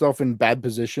finds himself in bad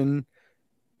position,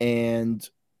 and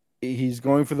he's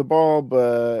going for the ball,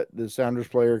 but the Sounders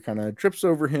player kind of trips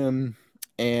over him.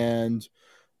 And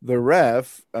the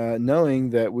ref, knowing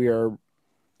that we are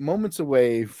moments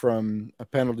away from a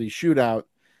penalty shootout,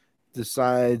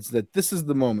 decides that this is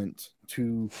the moment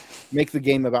to make the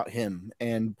game about him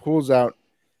and pulls out.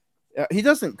 He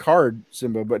doesn't card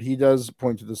Simba, but he does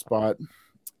point to the spot,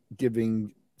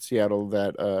 giving Seattle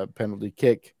that penalty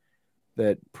kick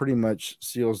that pretty much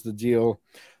seals the deal.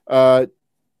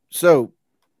 So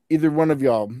either one of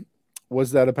y'all,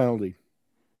 was that a penalty?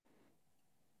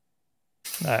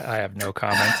 I have no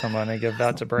comments. I'm going to give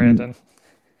that to Brandon.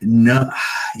 No,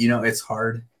 it's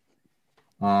hard.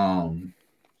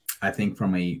 I think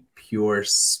from a pure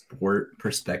sport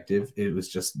perspective, it was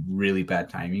just really bad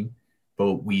timing.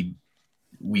 But we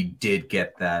did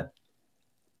get that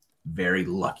very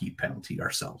lucky penalty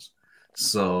ourselves.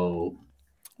 So,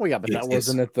 well, yeah, but that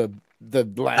wasn't at the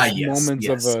last moments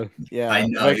of I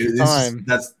know extra time.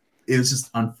 It was just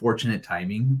unfortunate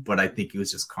timing, but I think it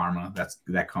was just karma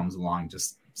that comes along,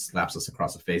 just slaps us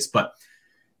across the face. But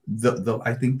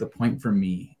I think the point for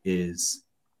me is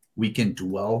we can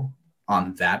dwell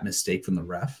on that mistake from the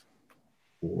ref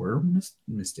or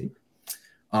mistake,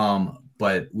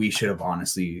 but we should have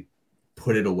honestly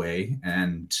put it away.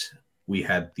 And we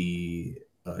had the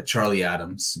Charlie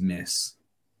Adams miss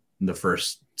in the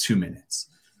first 2 minutes.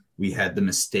 We had the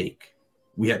mistake.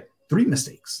 We had 3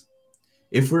 mistakes.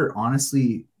 If we're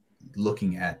honestly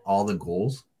looking at all the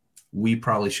goals, we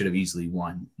probably should have easily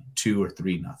won 2 or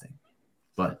 3-0.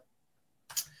 But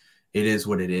it is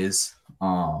what it is.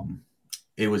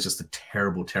 It was just a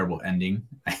terrible, terrible ending.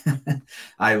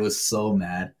 I was so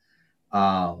mad.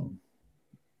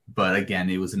 But again,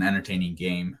 it was an entertaining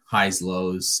game. Highs,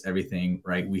 lows, everything,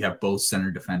 right? We have both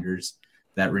center defenders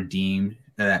that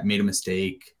made a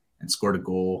mistake and scored a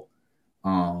goal.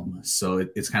 So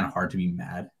it's kind of hard to be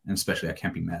mad, and especially I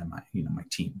can't be mad at my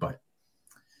team. But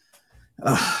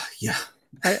yeah,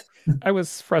 I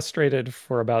was frustrated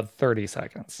for about 30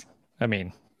 seconds. I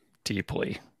mean,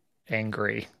 deeply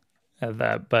angry at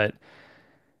that. But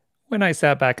when I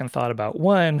sat back and thought about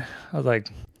one, I was like,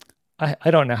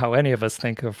 I don't know how any of us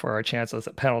think of for our chances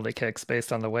at penalty kicks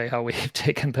based on the way how we've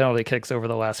taken penalty kicks over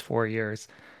the last 4 years.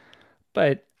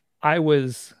 But I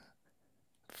was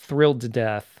thrilled to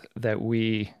death that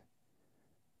we,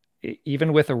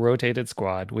 even with a rotated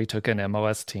squad, we took an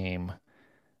MLS team,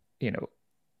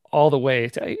 all the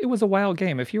way. It was a wild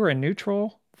game. If you were a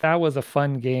neutral, that was a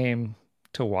fun game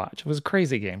to watch. It was a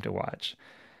crazy game to watch.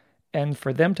 And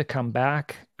for them to come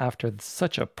back after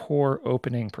such a poor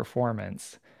opening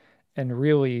performance and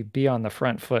really be on the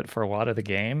front foot for a lot of the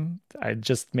game, it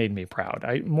just made me proud.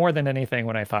 More than anything,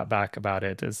 when I thought back about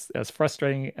it, as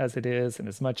frustrating as it is, and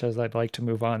as much as I'd like to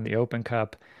move on the Open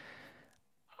Cup,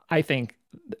 I think,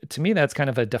 to me, that's kind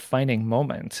of a defining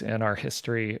moment in our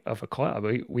history of a club.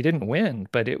 We didn't win,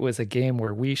 but it was a game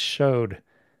where we showed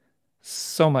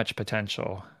so much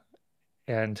potential.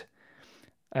 And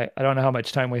I don't know how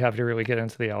much time we have to really get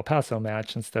into the El Paso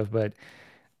match and stuff, but,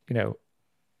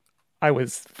 I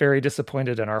was very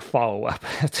disappointed in our follow-up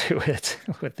to it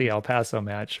with the El Paso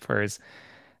match. For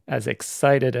as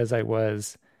excited as I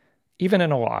was, even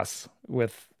in a loss,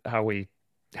 with how we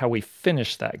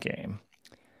finished that game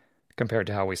compared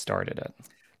to how we started it.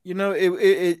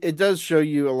 It does show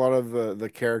you a lot of the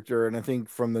character, and I think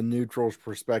from the neutral's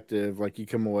perspective, like you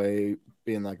come away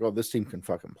being like, "Oh, this team can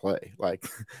fucking play." Like,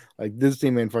 like this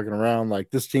team ain't fucking around.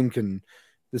 Like this team can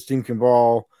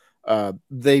ball.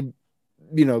 They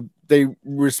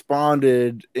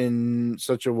responded in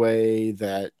such a way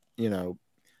that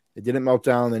they didn't melt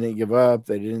down, they didn't give up,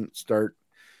 they didn't start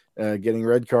getting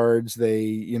red cards.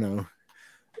 They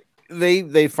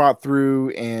fought through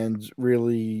and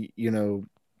really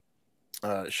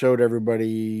showed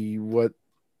everybody what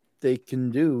they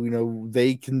can do.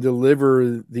 They can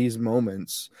deliver these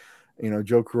moments.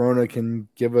 Joe Corona can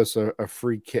give us a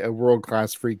free kick, a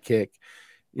world-class free kick.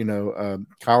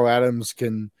 Kyle Adams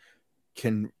can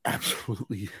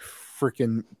absolutely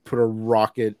freaking put a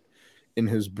rocket in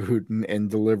his boot and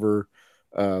deliver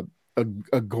a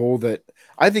goal that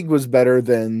I think was better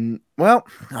than,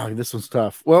 this was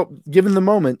tough. Well, given the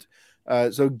moment,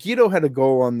 so Guido had a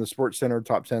goal on the Sports Center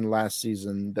top 10 last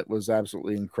season that was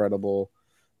absolutely incredible.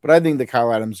 But I think the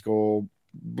Kyle Adams goal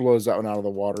blows that one out of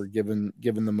the water given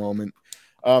the moment.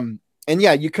 And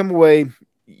yeah, you come away,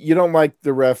 you don't like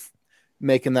the ref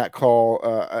making that call.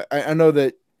 I know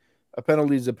that a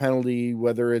penalty is a penalty,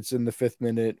 whether it's in the 5th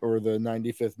minute or the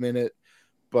 95th minute,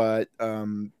 but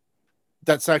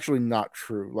that's actually not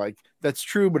true. Like, that's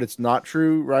true, but it's not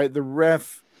true, right? The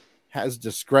ref has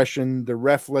discretion. The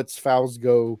ref lets fouls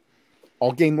go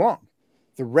all game long.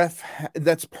 The ref,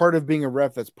 that's part of being a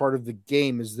ref. That's part of the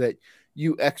game, is that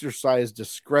you exercise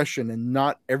discretion, and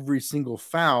not every single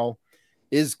foul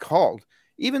is called.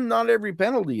 Even not every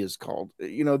penalty is called.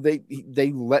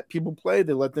 They let people play.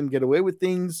 They let them get away with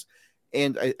things.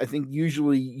 And I think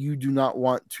usually you do not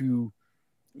want to,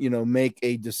 make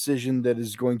a decision that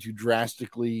is going to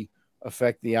drastically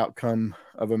affect the outcome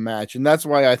of a match. And that's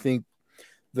why I think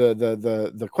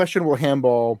the questionable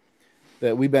handball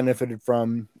that we benefited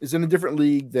from is in a different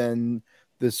league than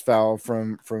this foul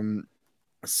from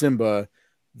Simba,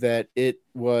 that it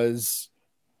was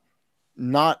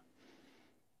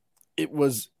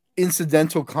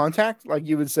incidental contact, like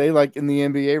you would say, like in the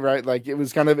NBA, right? Like it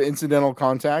was kind of incidental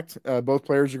contact. Both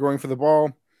players are going for the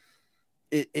ball.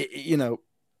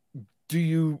 Do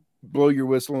you blow your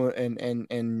whistle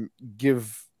and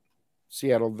give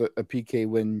Seattle a PK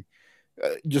when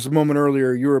just a moment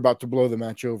earlier you were about to blow the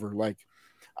match over? Like,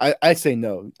 I say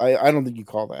no. I don't think you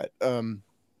call that.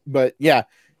 But yeah,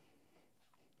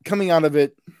 coming out of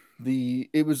it,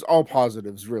 it was all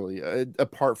positives, really,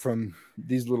 apart from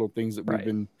these little things that we've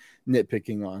been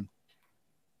nitpicking on.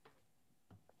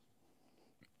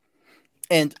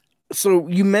 And so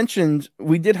you mentioned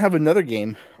we did have another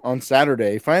game on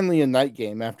Saturday, finally a night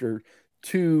game after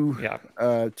two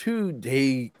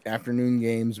day afternoon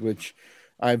games, which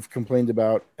I've complained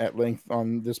about at length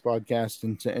on this podcast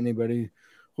and to anybody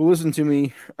who listened to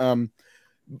me.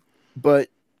 But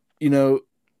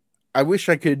I wish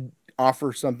I could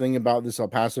offer something about this El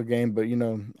Paso game, but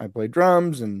I play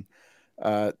drums, and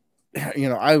I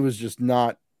was just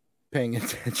not paying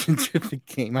attention to the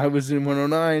game. I was in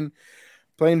 109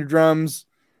 playing the drums.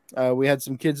 We had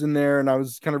some kids in there, and I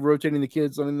was kind of rotating the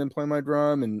kids, letting them play my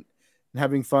drum and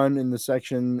having fun in the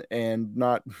section, and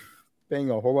not paying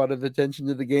a whole lot of attention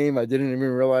to the game. I didn't even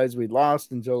realize we'd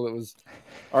lost until it was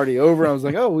already over. I was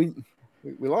like, oh, we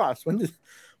lost. When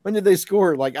did they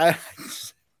score? Like, I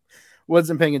just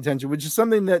wasn't paying attention, which is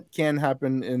something that can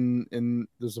happen in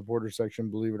the supporter section,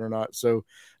 believe it or not. So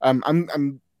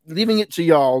I'm leaving it to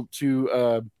y'all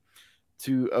to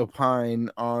opine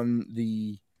on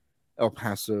the El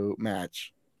Paso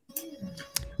match.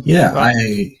 Yeah,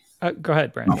 go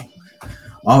ahead, Brandon.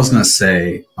 I was gonna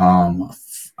say,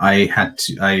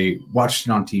 I watched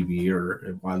it on TV,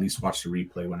 or at least watched the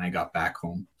replay when I got back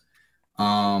home.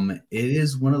 It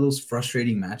is one of those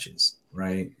frustrating matches,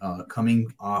 right?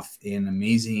 Coming off an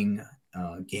amazing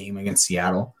game against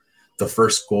Seattle. The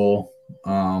first goal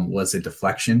was a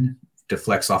deflection,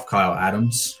 deflects off Kyle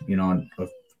Adams.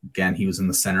 Again, he was in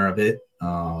the center of it.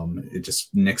 It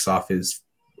just nicks off his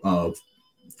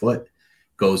foot,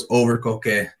 goes over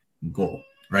Koke, goal,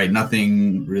 right?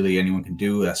 Nothing really anyone can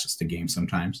do. That's just a game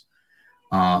sometimes.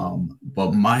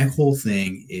 But my whole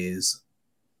thing is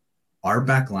our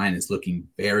back line is looking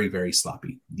very, very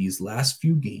sloppy. These last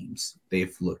few games,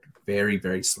 they've looked very,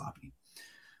 very sloppy.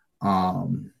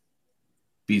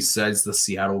 Besides the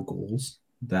Seattle goals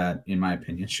that, in my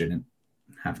opinion, shouldn't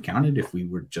have counted if we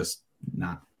were just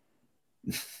not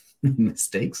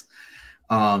mistakes.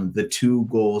 The two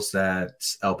goals that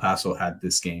El Paso had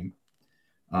this game,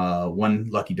 one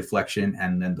lucky deflection,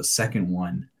 and then the second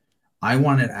one, I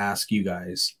wanted to ask you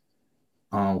guys,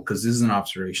 because this is an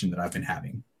observation that I've been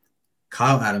having.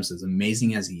 Kyle Adams, as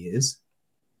amazing as he is,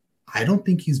 I don't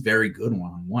think he's very good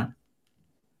one-on-one.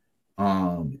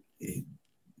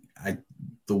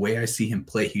 The way I see him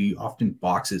play, he often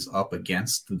boxes up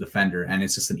against the defender, and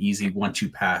it's just an easy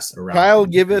 1-2 pass around. Kyle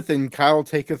giveth and Kyle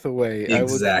taketh away.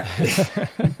 Exactly.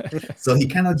 So he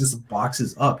kind of just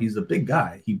boxes up. He's a big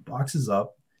guy. He boxes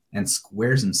up and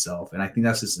squares himself, and I think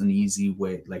that's just an easy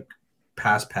way, like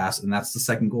pass, and that's the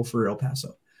second goal for El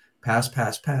Paso.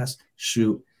 Pass,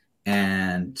 shoot,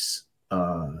 and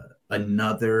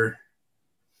another.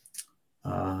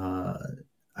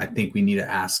 I think we need to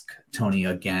ask Tony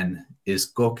again,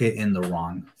 is Koke in the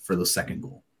wrong for the second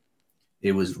goal?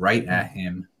 It was right at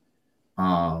him.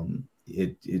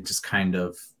 It just kind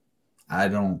of, I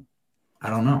don't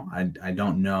know. I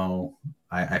don't know.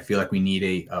 I feel like we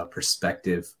need a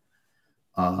perspective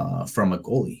from a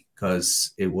goalie,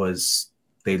 because it was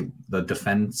the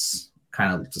defense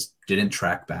kind of just didn't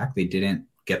track back. They didn't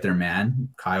get their man.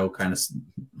 Kyle kind of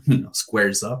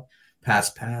squares up,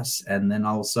 pass, and then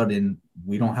all of a sudden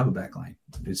we don't have a back line.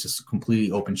 It's just a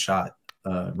completely open shot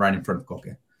right in front of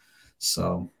Koke.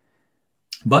 So,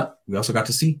 but we also got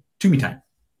to see Toomey time.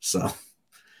 So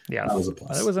yeah, that was a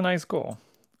plus. That was a nice goal.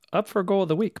 Up for goal of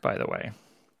the week, by the way.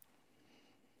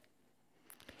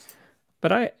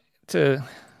 But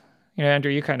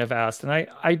Andrew, you kind of asked, and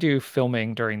I do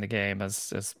filming during the game,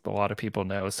 as a lot of people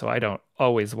know, so I don't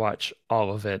always watch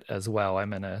all of it as well.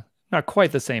 I'm in a not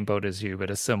quite the same boat as you, but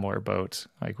a similar boat.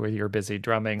 Like where you're busy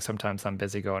drumming, sometimes I'm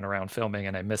busy going around filming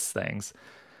and I miss things.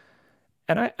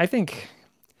 And I think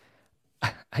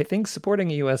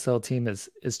supporting a USL team is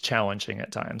challenging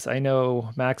at times. I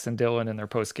know Max and Dylan in their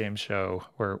post-game show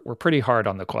were pretty hard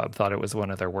on the club, thought it was one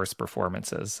of their worst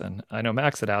performances. And I know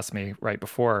Max had asked me right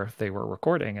before they were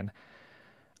recording, and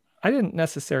I didn't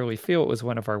necessarily feel it was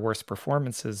one of our worst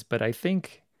performances, but I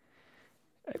think,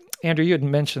 Andrew, you had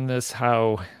mentioned this,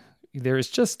 how there's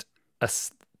just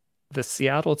the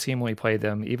Seattle team when we played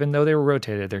them, even though they were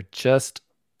rotated, they're just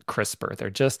crisper. They're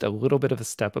just a little bit of a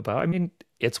step above. I mean,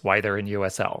 it's why they're in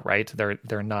USL, right?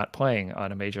 They're not playing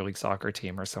on a Major League Soccer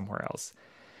team or somewhere else.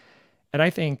 And I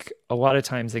think a lot of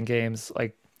times in games,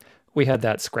 like we had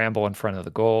that scramble in front of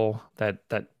the goal that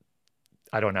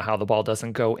I don't know how the ball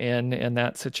doesn't go in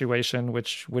that situation,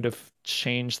 which would have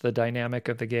changed the dynamic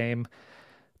of the game.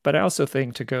 But I also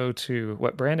think, to go to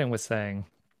what Brandon was saying,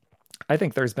 I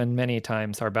think there's been many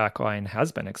times our back line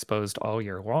has been exposed all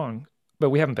year long,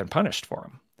 but we haven't been punished for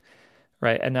them,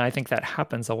 right? And I think that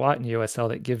happens a lot in USL.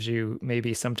 That gives you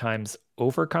maybe sometimes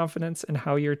overconfidence in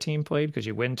how your team played, because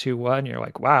you win 2-1, you're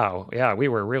like, wow, yeah, we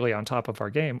were really on top of our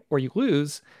game. Or you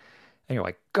lose, and you're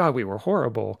like, God, we were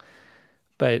horrible.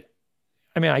 But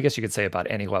I mean, I guess you could say about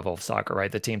any level of soccer,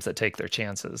 right? The teams that take their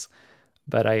chances.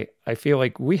 But I feel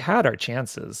like we had our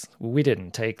chances. We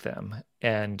didn't take them.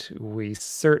 And we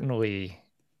certainly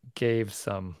gave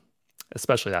some,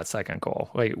 especially that second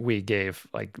goal. Like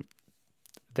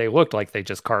they looked like they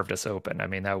just carved us open. I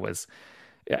mean,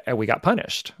 and we got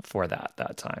punished for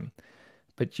that time.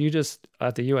 But you just,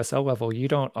 at the USL level, you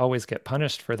don't always get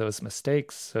punished for those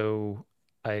mistakes. So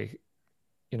I've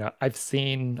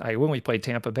seen, when we played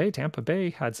Tampa Bay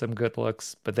had some good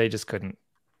looks, but they just couldn't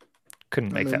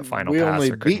make that final pass. We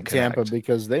only beat Tampa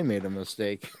because they made a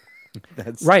mistake.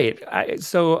 That's right.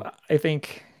 So I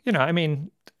think,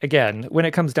 again, when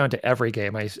it comes down to every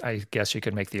game, I guess you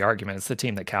could make the argument it's the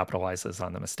team that capitalizes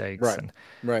on the mistakes. Right. And,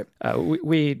 right.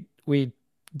 We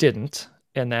didn't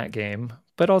in that game,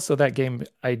 but also that game,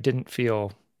 I didn't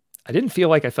feel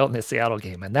like I felt in the Seattle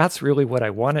game. And that's really what I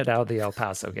wanted out of the El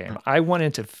Paso game. I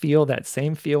wanted to feel that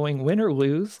same feeling, win or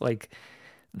lose. Like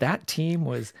that team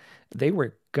they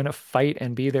were going to fight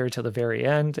and be there till the very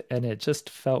end. And it just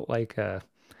felt like a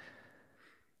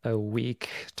weak,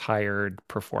 tired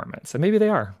performance. And maybe they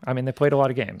are. I mean, they played a lot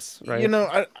of games, right?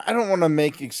 I don't want to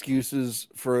make excuses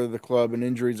for the club, and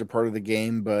injuries are part of the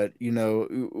game, but we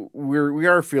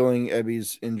are feeling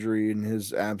Ebby's injury and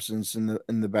his absence in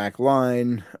the back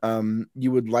line.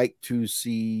 You would like to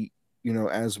see,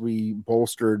 as we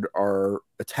bolstered our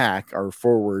attack, our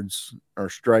forwards, our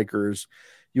strikers,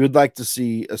 you would like to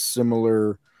see a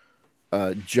similar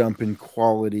jump in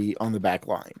quality on the back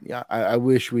line. Yeah, I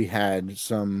wish we had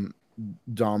some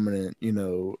dominant,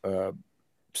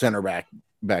 center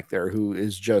back there who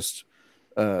is just,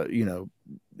 a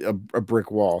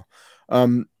brick wall.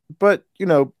 But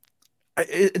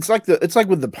it's like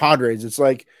with the Padres. It's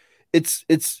like it's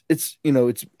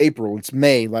April, it's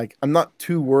May. Like I'm not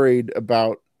too worried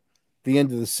about the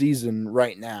end of the season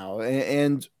right now,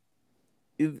 and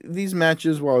these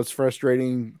matches, while it's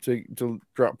frustrating to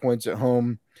drop points at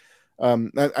home,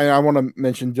 I want to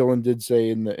mention Dylan did say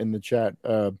in the chat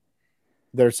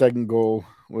their second goal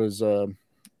was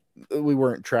we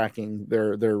weren't tracking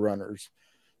their runners,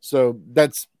 so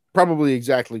that's probably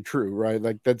exactly true, right?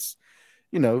 Like that's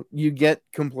you get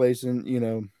complacent,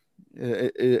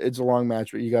 it's a long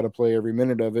match, but you got to play every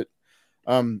minute of it.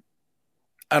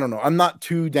 I don't know. I'm not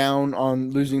too down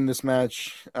on losing this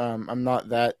match. I'm not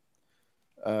that.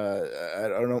 I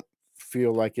don't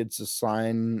feel like it's a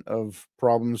sign of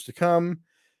problems to come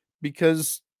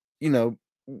because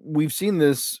we've seen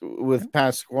this with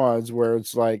past squads where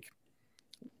it's like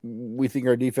we think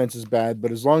our defense is bad,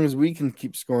 but as long as we can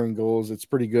keep scoring goals, it's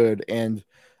pretty good. And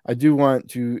I do want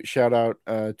to shout out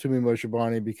Tumi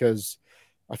Moshabani because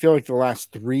I feel like the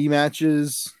last 3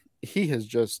 matches he has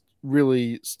just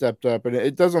really stepped up, and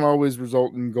it doesn't always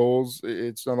result in goals.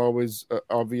 It's not always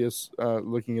obvious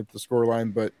looking at the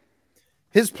scoreline, but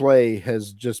his play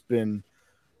has just been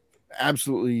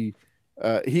absolutely.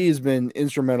 He has been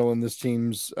instrumental in this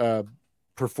team's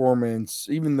performance,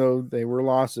 even though they were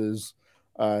losses.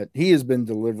 He has been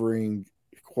delivering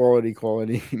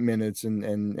quality minutes,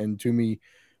 and Toomey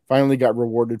finally got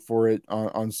rewarded for it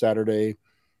on Saturday.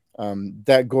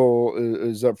 That goal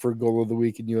is up for goal of the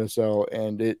week in USL,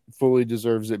 and it fully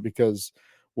deserves it because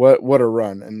what a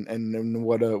run and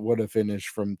what a finish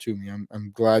from Toomey.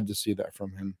 I'm glad to see that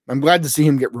from him. I'm glad to see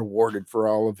him get rewarded for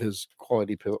all of his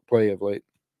quality play of late.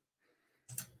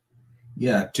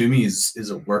 Yeah, Toomey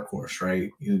is a workhorse, right?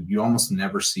 You almost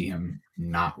never see him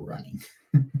not running.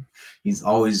 He's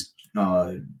always,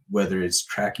 whether it's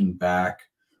tracking back,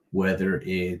 whether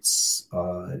it's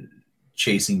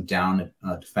chasing down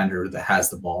a defender that has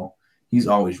the ball, he's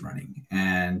always running.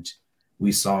 And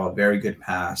we saw a very good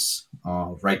pass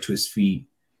right to his feet.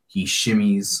 He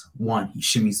shimmies one, he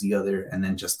shimmies the other, and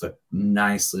then just a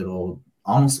nice little,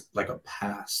 almost like a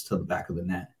pass to the back of the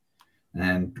net.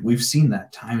 And we've seen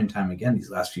that time and time again these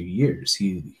last few years.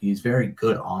 He's very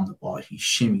good on the ball. He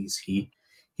shimmies. He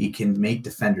can make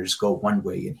defenders go one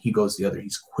way and he goes the other.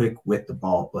 He's quick with the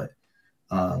ball, but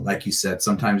like you said,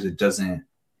 sometimes it doesn't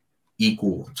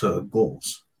equal to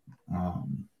goals.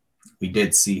 We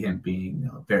did see him being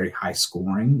very high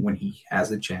scoring when he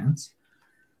has a chance,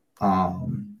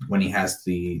 when he has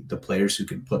the players who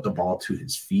can put the ball to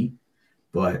his feet.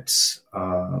 But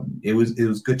it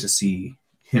was good to see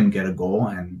him get a goal,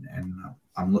 and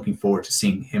I'm looking forward to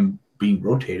seeing him being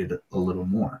rotated a little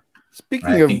more.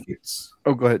 Speaking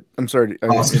of, go ahead. I'm sorry. I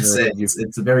was going to say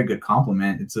it's a very good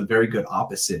compliment. It's a very good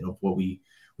opposite of what we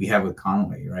have with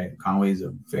Conway, right? Conway is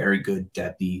a very good,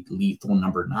 deadly, lethal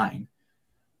number 9,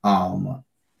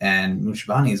 and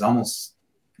Moshabani is almost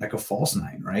like a false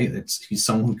 9, right? He's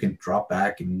someone who can drop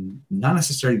back and not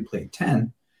necessarily play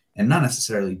 10, and not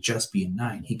necessarily just be a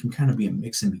 9. He can kind of be a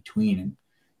mix in between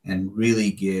and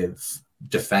really give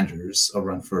defenders a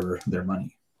run for their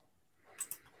money.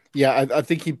 Yeah, I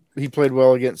think he played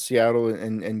well against Seattle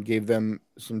and gave them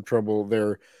some trouble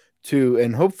there too.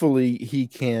 And hopefully he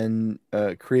can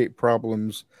create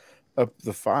problems up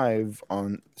the 5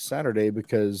 on Saturday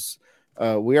because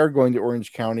we are going to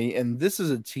Orange County, and this is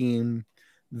a team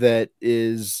that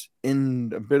is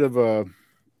in a bit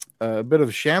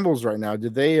of shambles right now.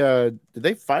 Did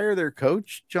they fire their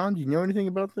coach, John? Do you know anything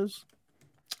about this?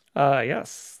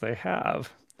 Yes, they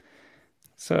have.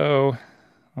 So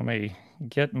let me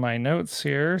get my notes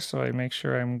here so I make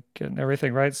sure I'm getting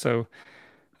everything right. So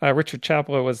Richard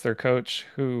Chaplow was their coach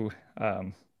who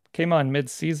came on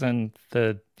mid-season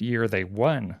the year they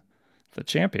won the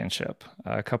championship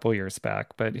a couple years back,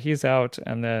 but he's out,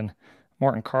 and then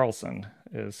Morten Carlson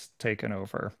is taken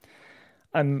over.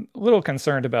 I'm a little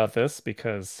concerned about this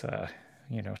because,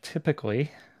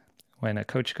 typically when a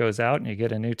coach goes out and you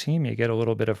get a new team, you get a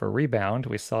little bit of a rebound.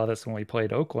 We saw this when we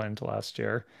played Oakland last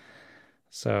year.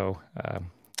 So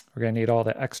we're going to need all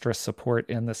the extra support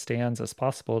in the stands as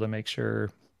possible to make sure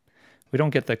we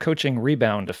don't get the coaching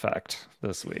rebound effect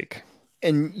this week.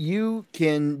 And you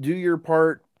can do your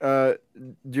part,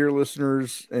 dear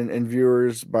listeners and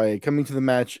viewers, by coming to the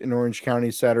match in Orange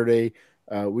County Saturday.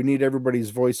 We need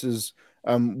everybody's voices.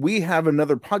 We have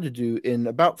another pod to do in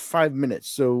about 5 minutes.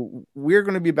 So we're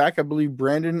going to be back. I believe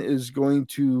Brandon is going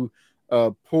to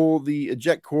pull the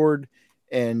eject cord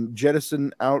and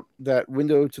jettison out that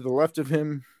window to the left of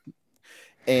him.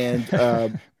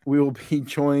 And we will be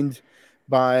joined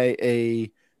by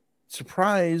a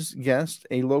surprise guest,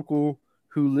 a local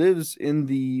who lives in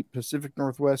the Pacific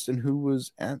Northwest and who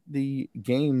was at the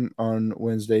game on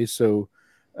Wednesday. So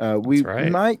we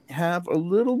might have a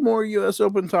little more U.S.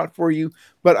 Open talk for you,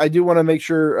 but I do want to make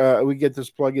sure we get this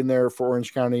plug in there for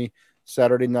Orange County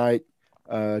Saturday night.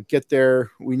 Get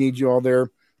there. We need you all there.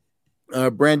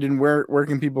 Brandon, where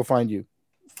can people find you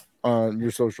on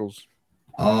your socials?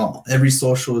 Every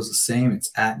social is the same.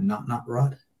 It's at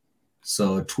NotNotRod.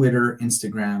 So Twitter,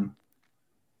 Instagram.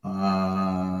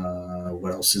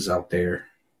 What else is out there?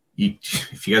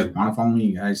 If you guys want to follow me,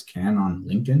 you guys can on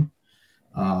LinkedIn.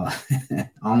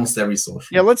 Almost every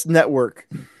social. Yeah, let's network.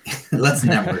 Let's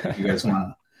network. If you guys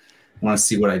want to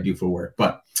see what I do for work.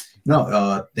 But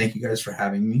no, thank you guys for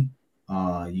having me.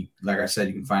 Like I said,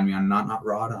 you can find me on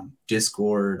NotNotRod, on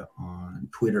Discord, on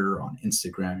Twitter, on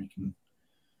Instagram.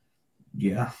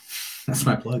 Yeah, that's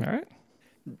my plug. All right.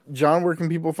 John, where can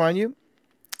people find you?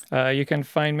 You can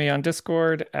find me on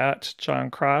Discord at John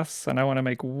Cross. And I want to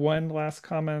make one last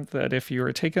comment that if you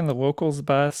are taking the locals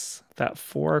bus, that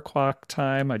 4 o'clock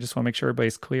time, I just want to make sure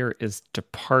everybody's clear, is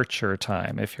departure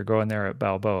time if you're going there at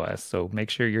Balboa. So make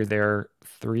sure you're there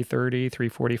 3:30,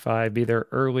 3:45. Be there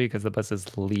early because the bus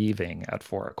is leaving at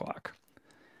 4 o'clock.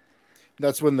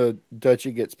 That's when the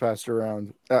duchy gets passed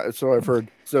around. So I've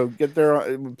heard. So get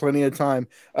there plenty of time.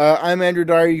 I'm Andrew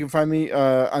Dyer. You can find me.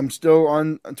 I'm still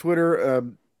on Twitter.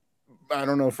 I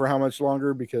don't know for how much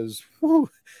longer because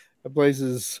the place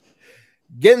is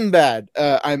getting bad.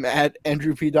 I'm at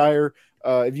Andrew P. Dyer.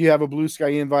 If you have a Blue Sky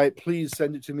invite, please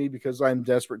send it to me because I'm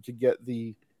desperate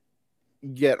to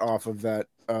get off of that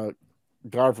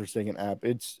godforsaken app.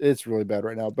 It's really bad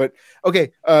right now. But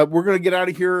okay, we're gonna get out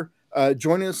of here.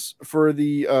 Join us for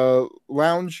the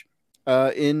lounge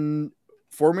in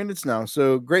 4 minutes now.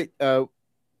 So great. Bye.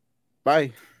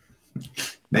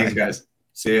 Thanks, guys.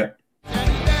 See ya.